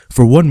Autobots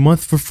for 1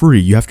 month for free.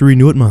 You have to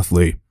renew it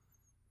monthly.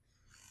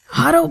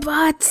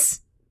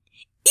 Autobots,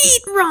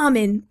 eat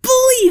ramen,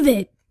 believe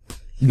it.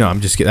 No,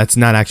 I'm just kidding. That's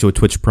not actually what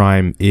Twitch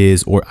Prime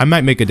is, or I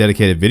might make a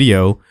dedicated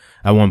video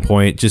at one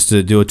point just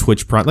to do a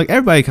Twitch Prime. Like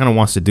everybody kind of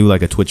wants to do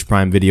like a Twitch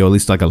Prime video, at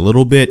least like a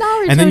little bit,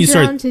 and then you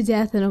start to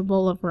death in a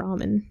bowl of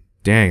ramen.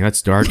 Dang,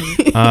 that's dark.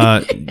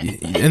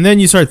 And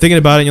then you start thinking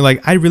about it, and you're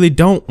like, I really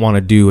don't want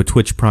to do a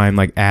Twitch Prime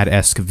like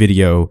ad-esque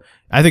video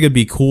I think it'd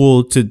be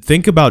cool to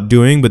think about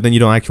doing, but then you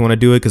don't actually want to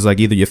do it because like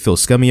either you feel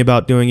scummy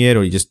about doing it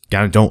or you just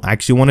kind of don't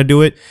actually want to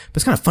do it. But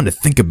it's kind of fun to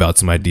think about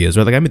some ideas,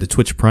 right? Like I made the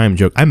Twitch Prime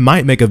joke. I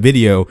might make a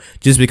video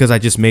just because I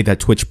just made that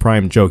Twitch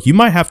Prime joke. You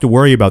might have to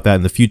worry about that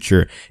in the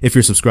future if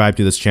you're subscribed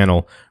to this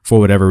channel for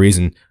whatever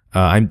reason.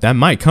 That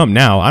might come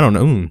now. I don't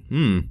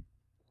know.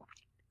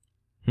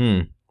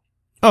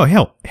 Oh,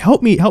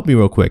 help me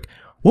real quick.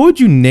 What would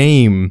you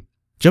name,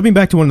 jumping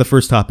back to one of the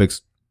first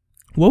topics,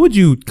 what would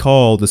you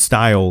call the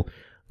style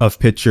of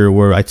picture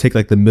where I take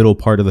like the middle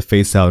part of the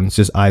face out and it's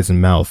just eyes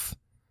and mouth?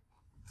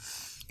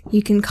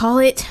 You can call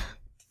it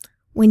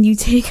when you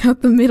take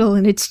out the middle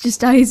and it's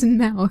just eyes and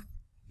mouth.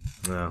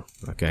 Oh,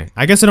 okay.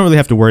 I guess I don't really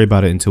have to worry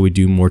about it until we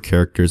do more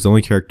characters. The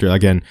only character,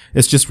 again,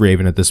 it's just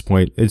Raven at this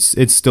point.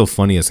 It's still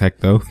funny as heck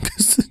though.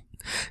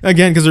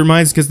 Again,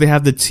 because they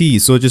have the T,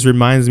 so it just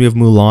reminds me of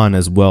Mulan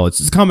as well.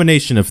 It's a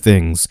combination of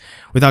things.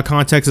 Without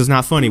context, it's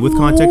not funny. With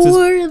context,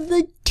 or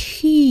the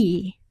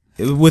T.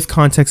 With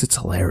context, it's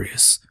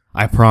hilarious.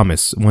 I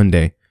promise. One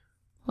day.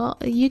 Well,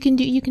 you can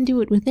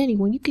do it with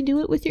anyone. You can do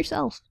it with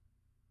yourself.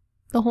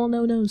 The whole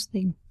no-nose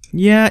thing.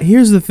 Yeah,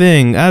 here's the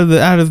thing. Out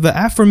of the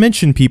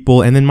aforementioned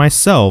people, and then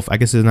myself, I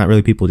guess it's not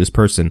really people, just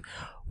person.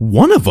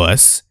 One of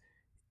us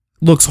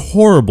looks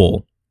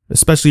horrible,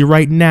 especially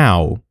right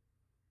now.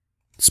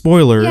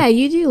 Spoiler. Yeah,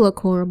 you do look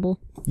horrible.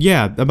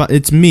 Yeah,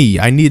 it's me.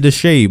 I need to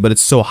shave, but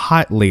it's so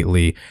hot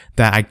lately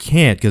that I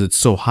can't because it's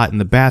so hot in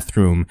the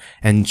bathroom.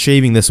 And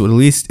shaving this would at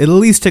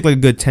least take like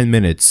a good 10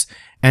 minutes.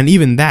 And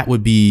even that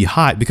would be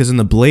hot because then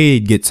the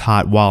blade gets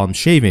hot while I'm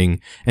shaving.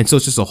 And so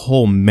it's just a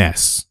whole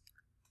mess.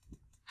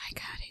 I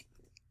got it.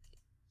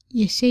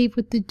 You shave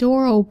with the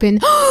door open.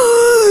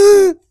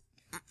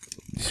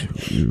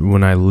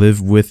 When I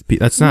live with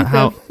people, that's not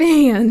how.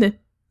 Fan.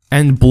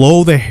 And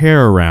blow the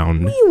hair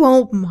around. We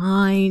won't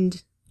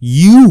mind.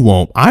 You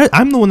won't.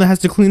 I'm the one that has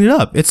to clean it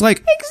up. It's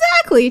like...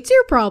 Exactly. It's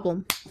your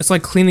problem. It's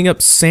like cleaning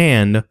up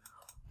sand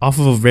off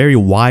of a very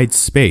wide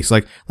space.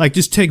 Like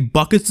just take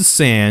buckets of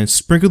sand,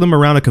 sprinkle them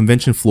around a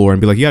convention floor,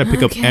 and be like, you gotta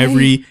pick up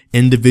every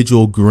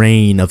individual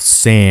grain of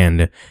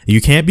sand.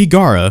 You can't be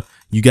Gara.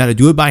 You gotta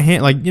do it by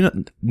hand. Like, you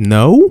know,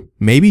 no?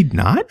 Maybe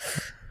not?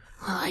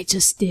 Well, I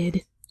just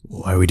did.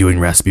 Why are we doing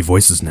raspy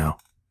voices now?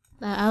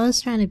 I was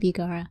trying to be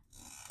Gara.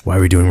 Why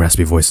are we doing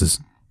raspy voices?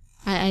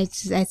 I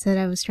said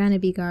I was trying to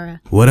be Gara.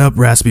 What up,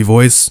 raspy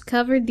voice?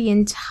 Covered the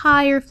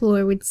entire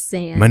floor with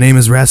sand. My name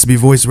is Raspy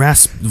Voice,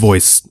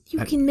 Voice. You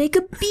can make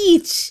a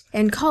beach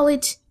and call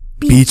it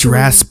Beach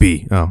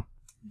Raspy. Oh.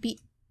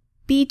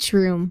 Beach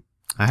room.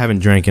 I haven't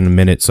drank in a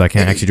minute, so I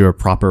can't actually do a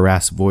proper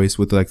rasp voice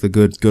with like the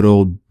good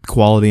old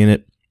quality in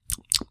it.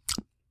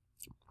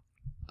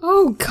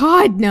 Oh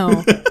God,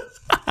 no.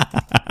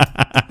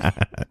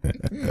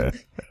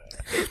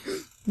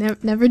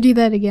 Never do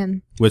that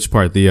again. Which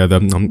part?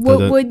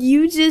 What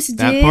you just did?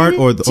 That part,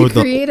 or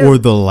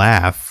the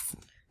laugh?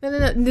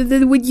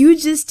 No. What you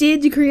just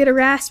did to create a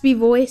raspy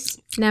voice?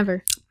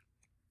 Never.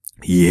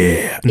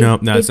 Yeah. No,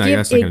 it's not.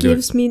 That's not gonna do it. It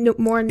gives me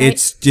more.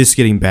 It's just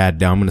getting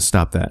bad now. I'm gonna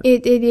stop that.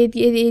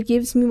 It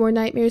gives me more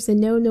nightmares than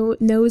no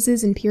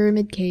noses in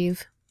Pyramid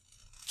Cave.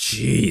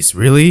 Jeez,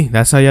 really?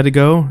 That's how you had to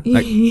go?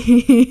 Like,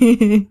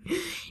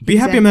 be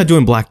happy I'm not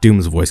doing Black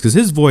Doom's voice, because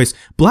his voice,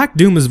 Black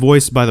Doom is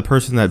voiced by the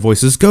person that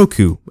voices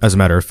Goku, as a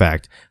matter of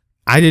fact.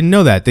 I didn't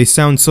know that. They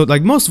sound so,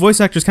 like, most voice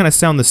actors kind of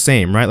sound the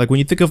same, right? Like, when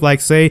you think of,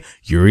 like, say,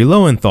 Yuri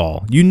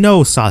Lowenthal, you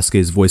know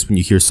Sasuke's voice when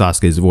you hear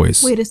Sasuke's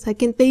voice. Wait a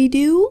second, they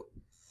do?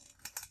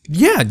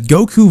 Yeah,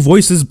 Goku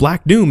voices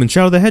Black Doom in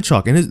Shadow the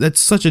Hedgehog, and that's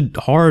such a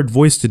hard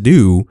voice to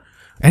do.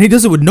 And he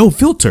does it with no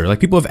filter. Like,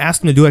 people have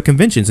asked him to do it at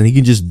conventions, and he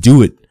can just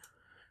do it.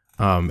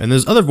 And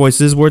there's other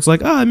voices where it's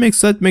like, that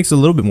makes a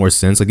little bit more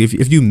sense. Like if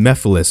you do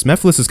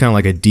Mephiles is kind of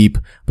like a deep,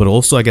 but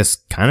also I guess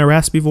kind of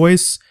raspy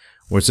voice,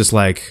 where it's just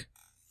like,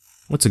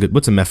 what's a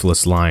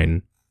Mephiles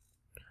line?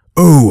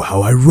 Oh,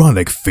 how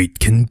ironic fate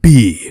can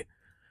be.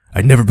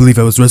 I never believed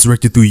I was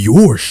resurrected through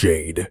your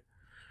shade.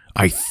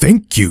 I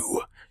thank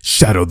you,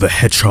 Shadow the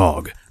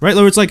Hedgehog. Right,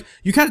 where it's like,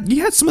 you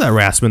had some of that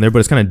rasp in there, but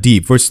it's kind of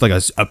deep, versus like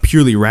a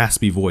purely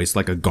raspy voice,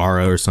 like a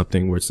Gara or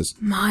something, where it's just,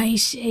 my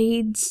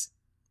shades.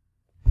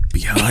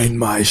 Behind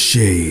my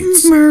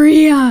shades.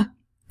 Maria.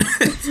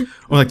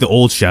 Or like the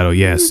old Shadow,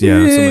 yes, yeah,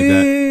 something like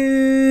that.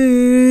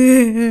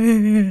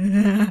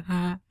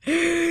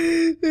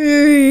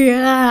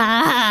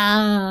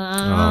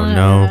 Oh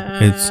no,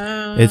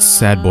 it's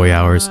sad boy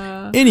hours.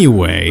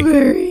 Anyway,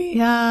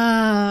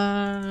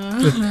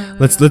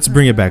 let's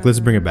bring it back. Let's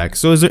bring it back.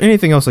 So, is there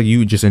anything else like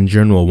you just in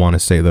general want to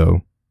say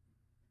though?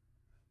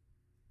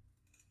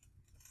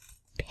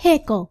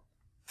 Pickle.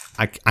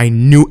 I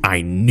knew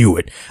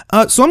it.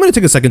 So I'm going to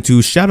take a second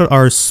to shout out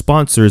our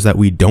sponsors that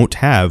we don't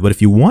have, but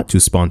if you want to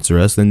sponsor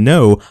us, then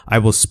no, I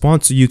will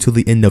sponsor you till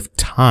the end of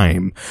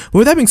time. But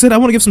with that being said, I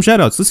want to give some shout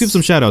outs. Let's give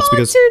some shout outs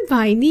because sponsored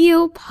by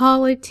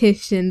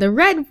Neopolitician, the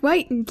red,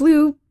 white, and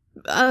blue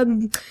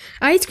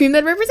ice cream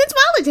that represents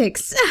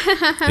politics.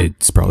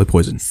 It's probably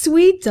poison.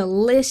 Sweet,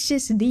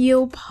 delicious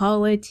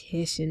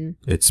Neopolitician.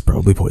 It's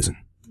probably poison.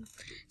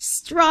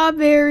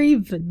 Strawberry,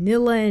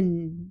 vanilla,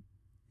 and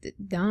I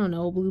don't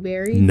know,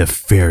 blueberry.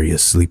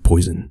 Nefariously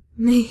poison.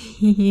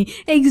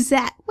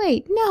 Exact.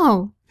 Wait,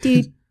 no.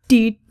 Dude.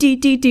 You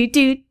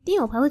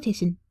know,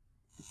 politician.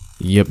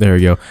 Yep, there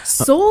we go.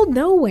 Sold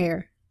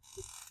nowhere.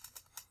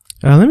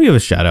 Let me give a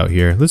shout out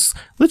here. Let's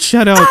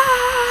shout out.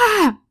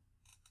 Ah!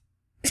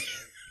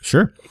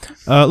 Sure.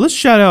 Let's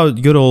shout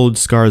out good old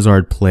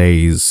Skarzard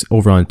Plays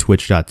over on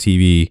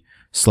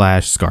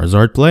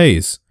twitch.tv/Skarzard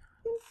Plays.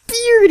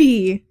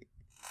 Beauty.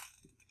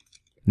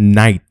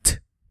 Night.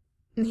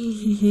 Yeah,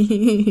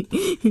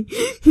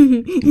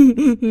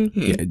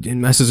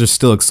 my sister's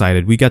still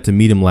excited. We got to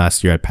meet him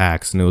last year at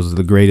PAX, and it was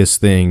the greatest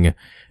thing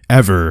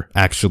ever,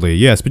 actually.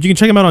 Yes, but you can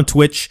check them out on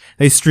Twitch.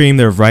 They stream.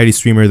 They're a variety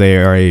streamer. They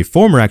are a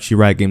former, actually,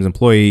 Riot Games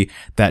employee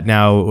that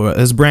now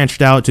has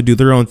branched out to do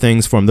their own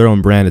things, form their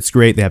own brand. It's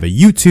great. They have a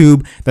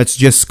YouTube that's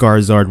just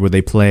Skarzard, where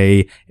they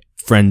play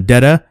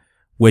Friendetta,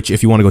 which,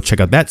 if you want to go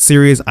check out that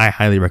series, I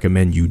highly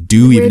recommend you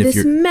do. Where even if this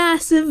you're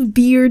massive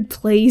beard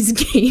plays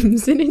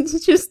games, and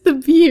it's just the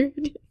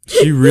beard.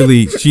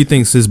 She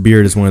thinks his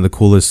beard is one of the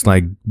coolest,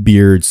 like,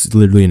 beards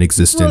literally in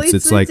existence. Well,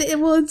 it's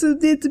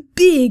a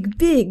big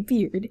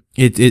beard.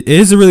 It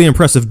is a really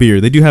impressive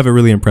beard. They do have a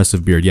really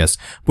impressive beard, yes.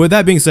 But with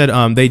that being said,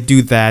 they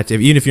do that,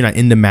 even if you're not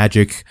into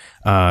magic,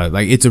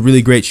 like, it's a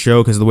really great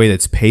show because the way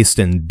that's paced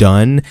and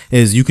done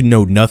is you can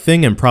know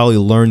nothing and probably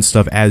learn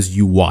stuff as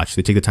you watch.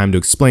 They take the time to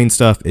explain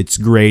stuff. It's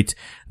great.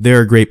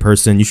 They're a great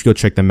person. You should go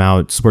check them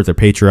out, support their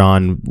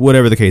Patreon,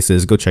 whatever the case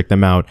is, go check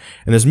them out.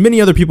 And there's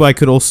many other people I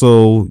could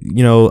also,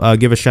 you know,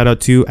 give a shout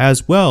out to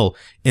as well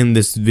in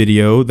this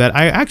video that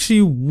I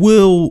actually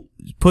will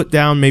put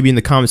down maybe in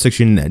the comment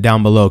section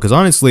down below, because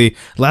honestly,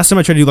 last time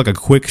I tried to do like a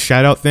quick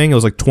shout out thing, it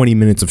was like 20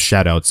 minutes of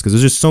shout outs because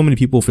there's just so many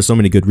people for so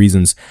many good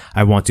reasons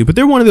I want to. But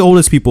they're one of the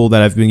oldest people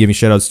that I've been giving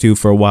shout outs to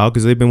for a while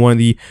because they've been one of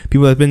the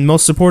people that have been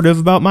most supportive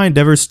about my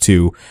endeavors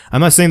too.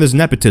 I'm not saying there's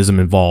nepotism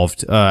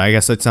involved. I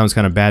guess that sounds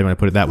kind of bad when I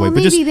put it that way, but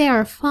maybe just they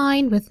are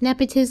fine with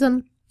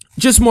nepotism.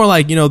 Just more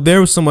like, you know,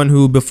 there was someone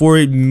who,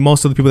 before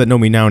most of the people that know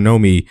me now know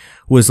me,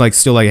 was like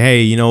still like,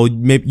 hey, you know,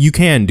 maybe you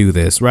can do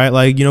this, right?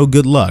 Like, you know,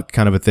 good luck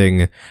kind of a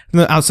thing.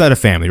 Outside of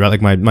family, right?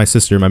 Like my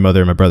sister, my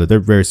mother, and my brother, they're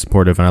very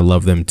supportive and I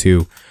love them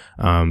too.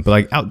 But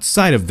like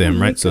outside of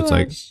them, right? So it's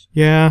like,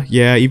 yeah,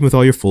 even with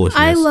all your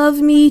foolishness. I love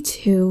me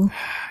too.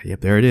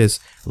 Yep, there it is.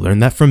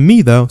 Learned that from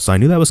me though, so I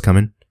knew that was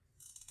coming.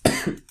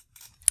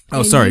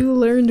 Oh, sorry. You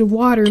learned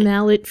water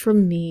mallet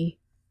from me.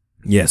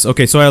 Yes,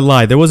 okay, so I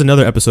lied. There was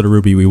another episode of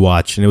RWBY we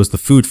watched, and it was the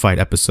food fight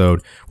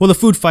episode. Well, the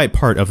food fight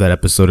part of that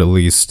episode, at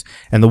least.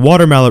 And the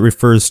water mallet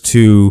refers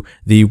to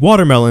the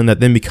watermelon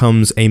that then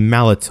becomes a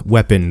mallet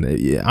weapon.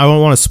 I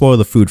don't want to spoil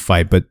the food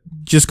fight, but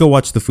just go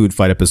watch the food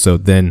fight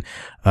episode then,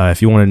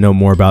 if you want to know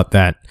more about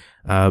that.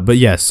 But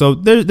yeah, so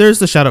there's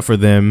the shout out for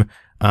them.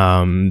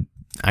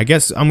 I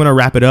guess I'm gonna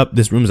wrap it up.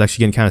 This room is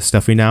actually getting kind of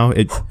stuffy now.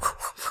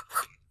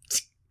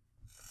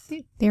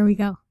 There we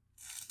go.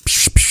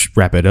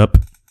 Wrap it up.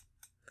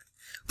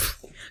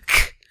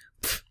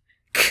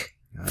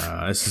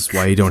 This is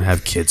why you don't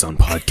have kids on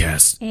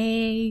podcasts.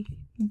 A,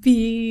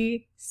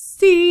 B,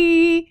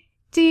 C,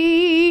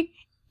 D,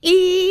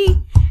 E,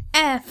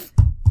 F,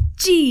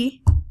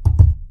 G.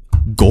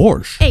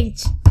 Gorsh.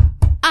 H,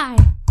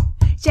 I,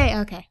 J.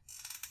 Okay.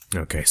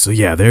 Okay, so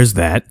yeah, there's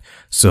that.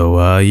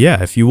 So,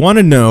 yeah, if you want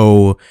to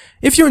know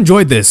if you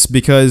enjoyed this,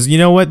 because you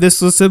know what,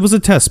 it was a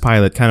test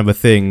pilot kind of a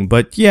thing.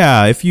 But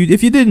yeah, if you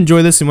did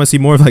enjoy this and want to see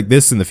more of like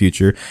this in the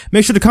future,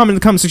 make sure to comment in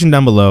the comment section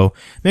down below.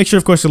 Make sure,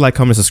 of course, to like,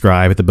 comment,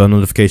 subscribe, hit the bell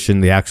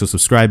notification, the actual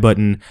subscribe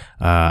button.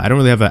 I don't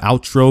really have an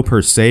outro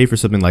per se for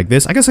something like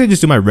this. I guess I could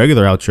just do my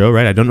regular outro,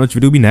 right? I don't know what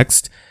video will be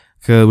next,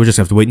 because we'll just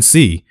have to wait and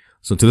see.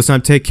 So until this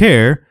time, take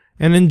care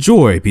and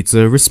enjoy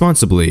pizza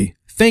responsibly.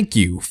 Thank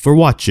you for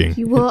watching.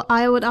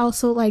 I would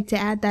also like to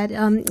add that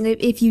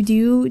if you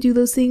do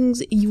those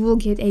things, you will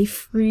get a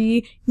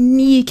free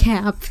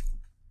kneecap.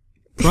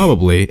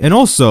 Probably. And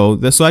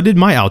also, so I did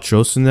my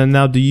outro, so then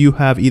now do you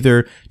have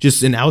either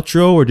just an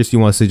outro or just you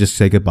want to just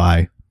say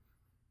goodbye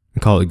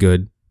and call it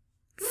good?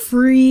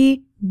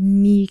 Free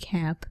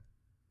kneecap.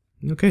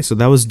 Okay, so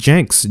that was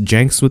JENX.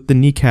 JENX with the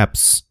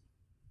kneecaps.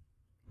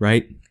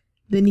 Right?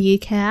 The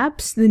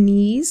kneecaps, the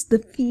knees, the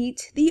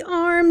feet, the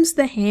arms,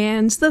 the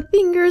hands, the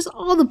fingers,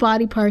 all the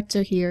body parts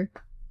are here.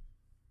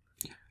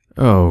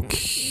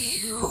 Okay.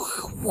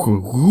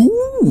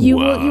 You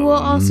will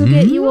also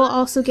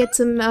get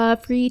some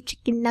free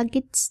chicken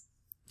nuggets.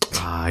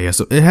 Ah, yeah,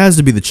 so it has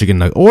to be the chicken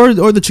nugget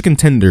or the chicken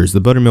tenders,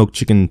 the buttermilk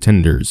chicken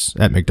tenders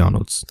at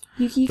McDonald's.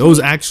 Those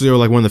actually are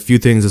like one of the few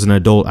things as an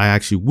adult I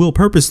actually will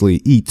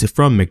purposely eat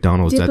from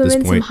McDonald's at this point.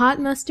 Dip them in some hot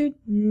mustard.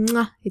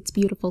 Mwah, it's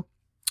beautiful.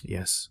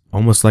 Yes.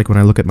 Almost like when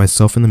I look at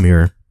myself in the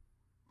mirror.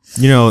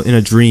 You know, in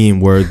a dream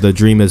where the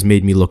dream has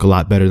made me look a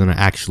lot better than I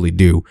actually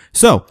do.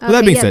 So, with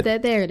that being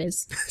said... there it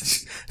is.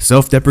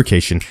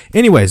 Self-deprecation.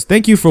 Anyways,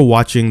 thank you for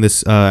watching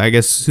this, I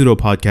guess, pseudo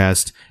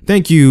podcast.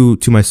 Thank you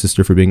to my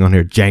sister for being on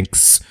here.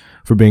 JENX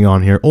for being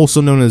on here. Also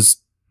known as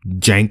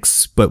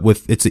JENX, but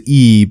it's an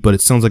E, but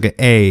it sounds like an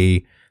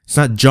A. It's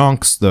not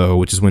Jonks, though,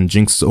 which is when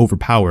Jinx is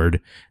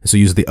overpowered. So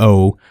use the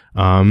O.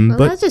 Well,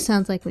 but that just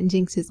sounds like when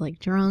Jinx is, like,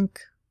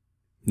 drunk.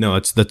 No,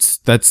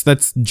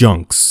 that's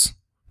Junks.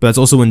 But that's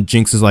also when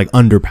Jinx is like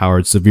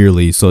underpowered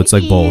severely, so it's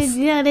like both. He's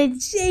gonna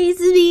chase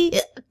me.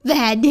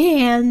 Bad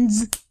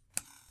hands.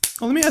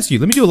 Oh, let me ask you.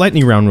 Let me do a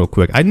lightning round real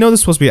quick. I know this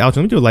is supposed to be out.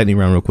 Let me do a lightning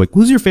round real quick.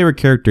 Who's your favorite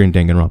character in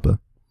Danganronpa?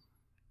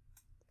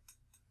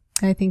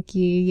 I think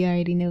you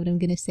already know what I'm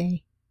gonna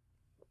say.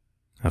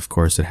 Of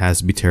course, it has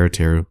to be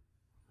Teru.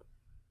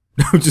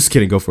 I'm just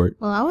kidding. Go for it.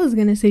 Well, I was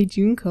gonna say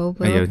Junko,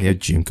 but yeah,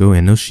 Junko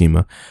and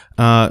Oshima.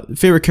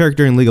 Favorite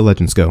character in League of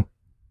Legends? Go.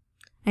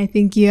 I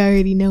think you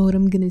already know what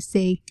I'm gonna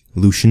say.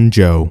 Lucian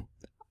Joe.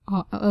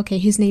 Okay,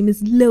 his name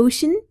is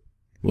Lotion,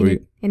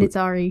 and it's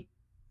Ari.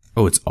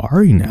 Oh, it's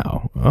Ari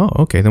now. Oh,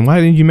 okay. Then why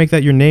didn't you make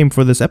that your name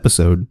for this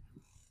episode?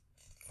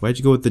 Why'd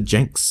you go with the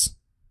JENX?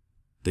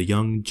 The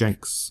young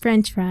JENX.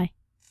 French fry.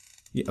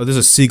 Yeah, oh, there's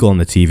a seagull on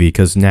the TV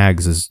because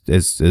Nags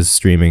is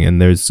streaming, and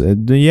there's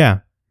yeah,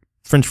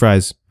 French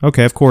fries.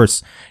 Okay, of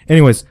course.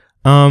 Anyways,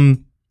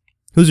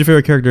 who's your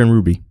favorite character in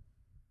RWBY?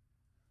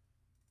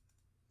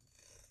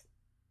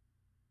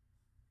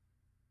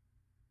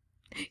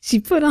 She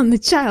put on the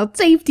child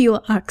safety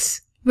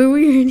locks, but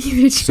we were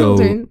neither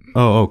children.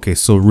 Okay.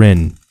 So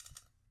Rin.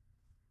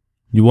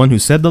 You one who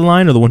said the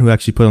line, or the one who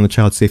actually put on the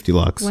child safety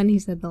locks? When he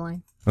said the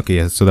line. Okay,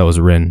 yeah. So that was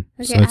Rin.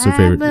 Okay, so that's your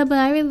favorite. But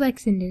I really like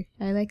Cinder.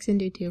 I like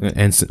Cinder too.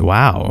 And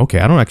wow. Okay,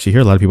 I don't actually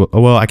hear a lot of people.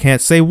 Oh well, I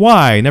can't say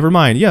why. Never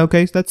mind. Yeah.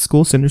 Okay, that's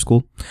cool. Cinder's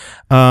cool.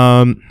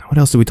 What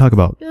else did we talk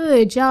about?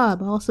 Good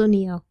job. Also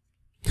Neo.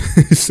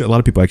 A lot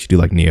of people actually do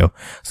like Neo,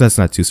 so that's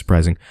not too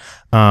surprising.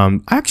 I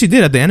actually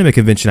did at the anime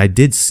convention. I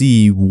did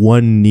see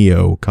one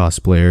Neo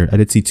cosplayer. I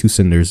did see two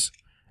Cinders.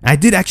 I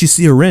did actually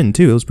see a Ren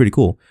too. It was pretty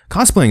cool.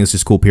 Cosplaying is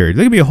just cool. Period.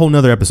 There could be a whole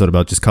nother episode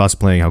about just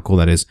cosplaying, how cool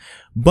that is.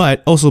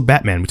 But also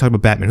Batman. We talked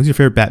about Batman. Who's your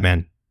favorite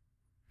Batman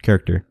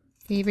character?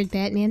 Favorite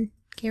Batman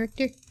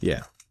character?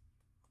 Yeah.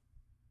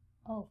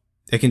 Oh.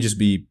 It can just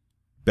be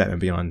Batman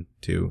Beyond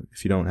too.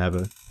 If you don't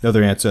have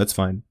another answer, that's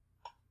fine.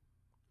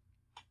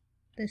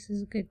 This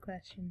is a good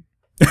question.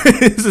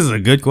 This is a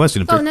good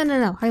question. Oh,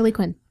 no. Harley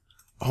Quinn.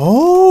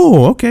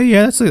 Oh, okay.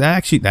 Yeah, that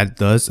actually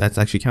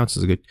counts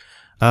as a good.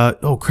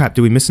 Oh crap.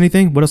 Did we miss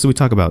anything? What else did we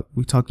talk about?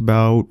 We talked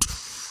about.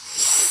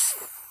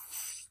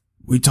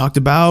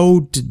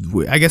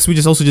 I guess we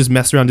just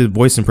messed around, did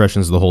voice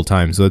impressions the whole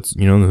time. So it's,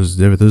 there's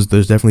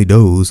definitely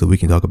those that we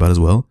can talk about as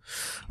well.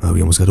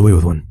 We almost got away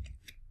with one.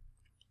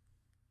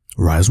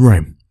 Rise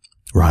Rhyme.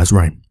 Yes,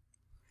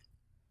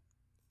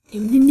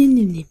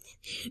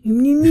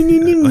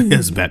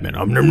 Batman.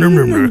 All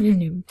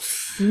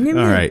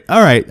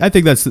right. I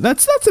think that's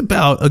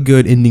about a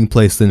good ending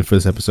place then for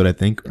this episode. I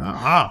think.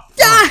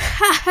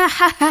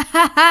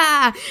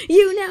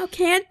 You now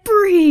can't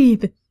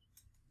breathe.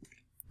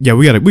 Yeah,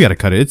 we gotta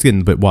cut it. It's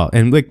getting a bit wild,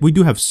 and like we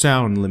do have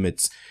sound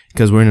limits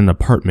because we're in an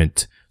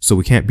apartment, so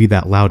we can't be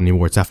that loud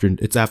anymore. It's after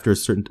a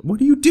certain.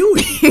 What are you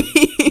doing?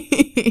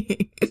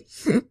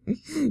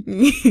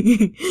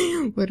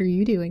 What are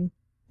you doing?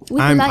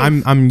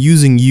 I'm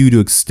using you to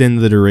extend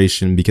the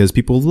duration because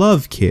people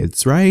love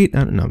kids, right?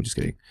 I don't know. I'm just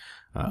kidding.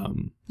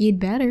 You'd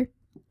better.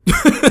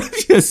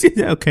 Yes,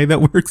 yeah, okay,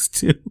 that works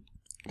too.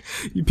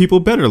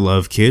 People better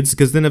love kids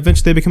because then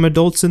eventually they become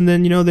adults and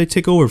then, they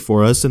take over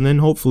for us and then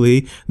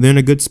hopefully they're in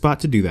a good spot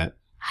to do that.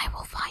 I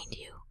will find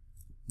you.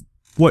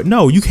 What?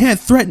 No, you can't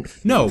threaten.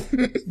 No,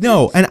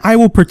 and I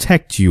will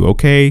protect you,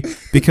 okay?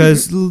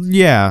 Because,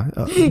 yeah.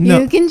 No.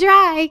 You can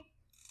try.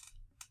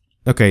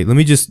 Okay, let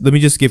me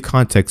just give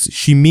context.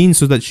 She means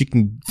so that she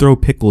can throw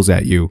pickles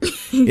at you.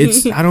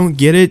 I don't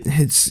get it.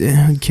 It's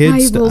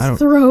kids. I will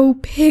throw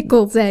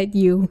pickles at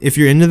you. If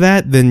you're into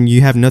that, then you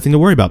have nothing to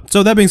worry about.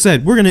 So that being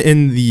said, we're gonna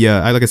end the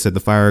like I said,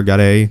 the Fire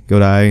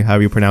Godai,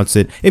 however you pronounce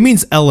it. It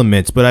means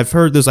element, but I've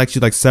heard there's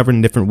actually like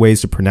 7 different ways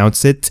to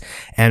pronounce it,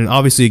 and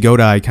obviously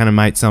Godai kind of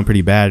might sound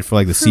pretty bad for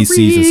like the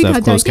CCs and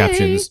stuff, closed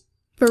captions.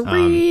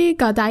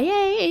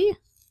 Godai.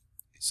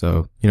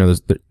 So,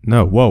 there's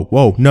no.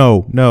 That's what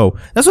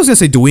I was gonna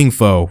say, Doing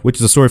Foe, which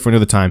is a story for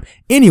another time.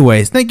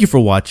 Anyways, thank you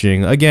for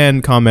watching.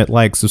 Again, comment,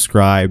 like,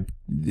 subscribe.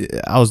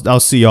 I'll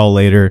see y'all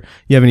later.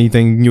 You have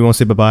anything you want to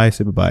say bye-bye?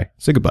 Say bye-bye.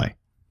 Say goodbye.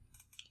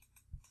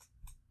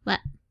 What?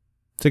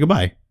 Say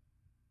goodbye.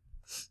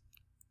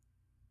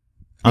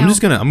 No. I'm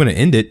gonna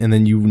end it, and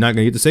then you're not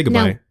gonna get to say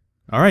goodbye. No.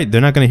 All right,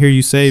 they're not gonna hear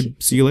you say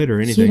see you later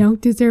or anything. You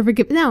don't deserve a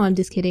goodbye. No, I'm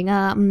just kidding.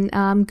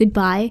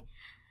 Goodbye.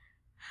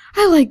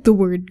 I like the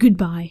word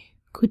goodbye.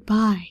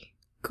 Goodbye.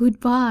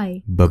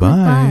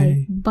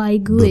 Bye-bye. Bye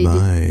good.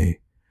 Bye-bye.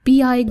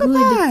 B-I good.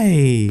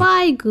 Bye-bye.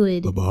 Bye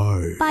good.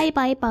 Bye-bye.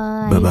 Bye-bye.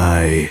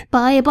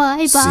 Bye-bye.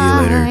 Bye-bye. See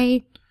you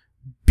later.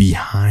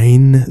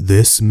 Behind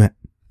this I'm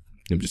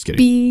just kidding.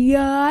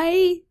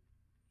 B-I.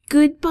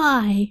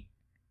 Goodbye.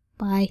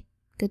 Bye.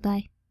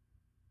 Goodbye.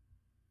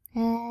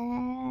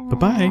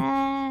 Bye-bye.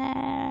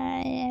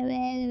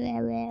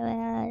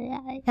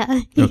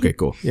 Okay,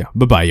 cool. Yeah.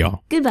 Bye-bye,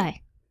 y'all. Goodbye.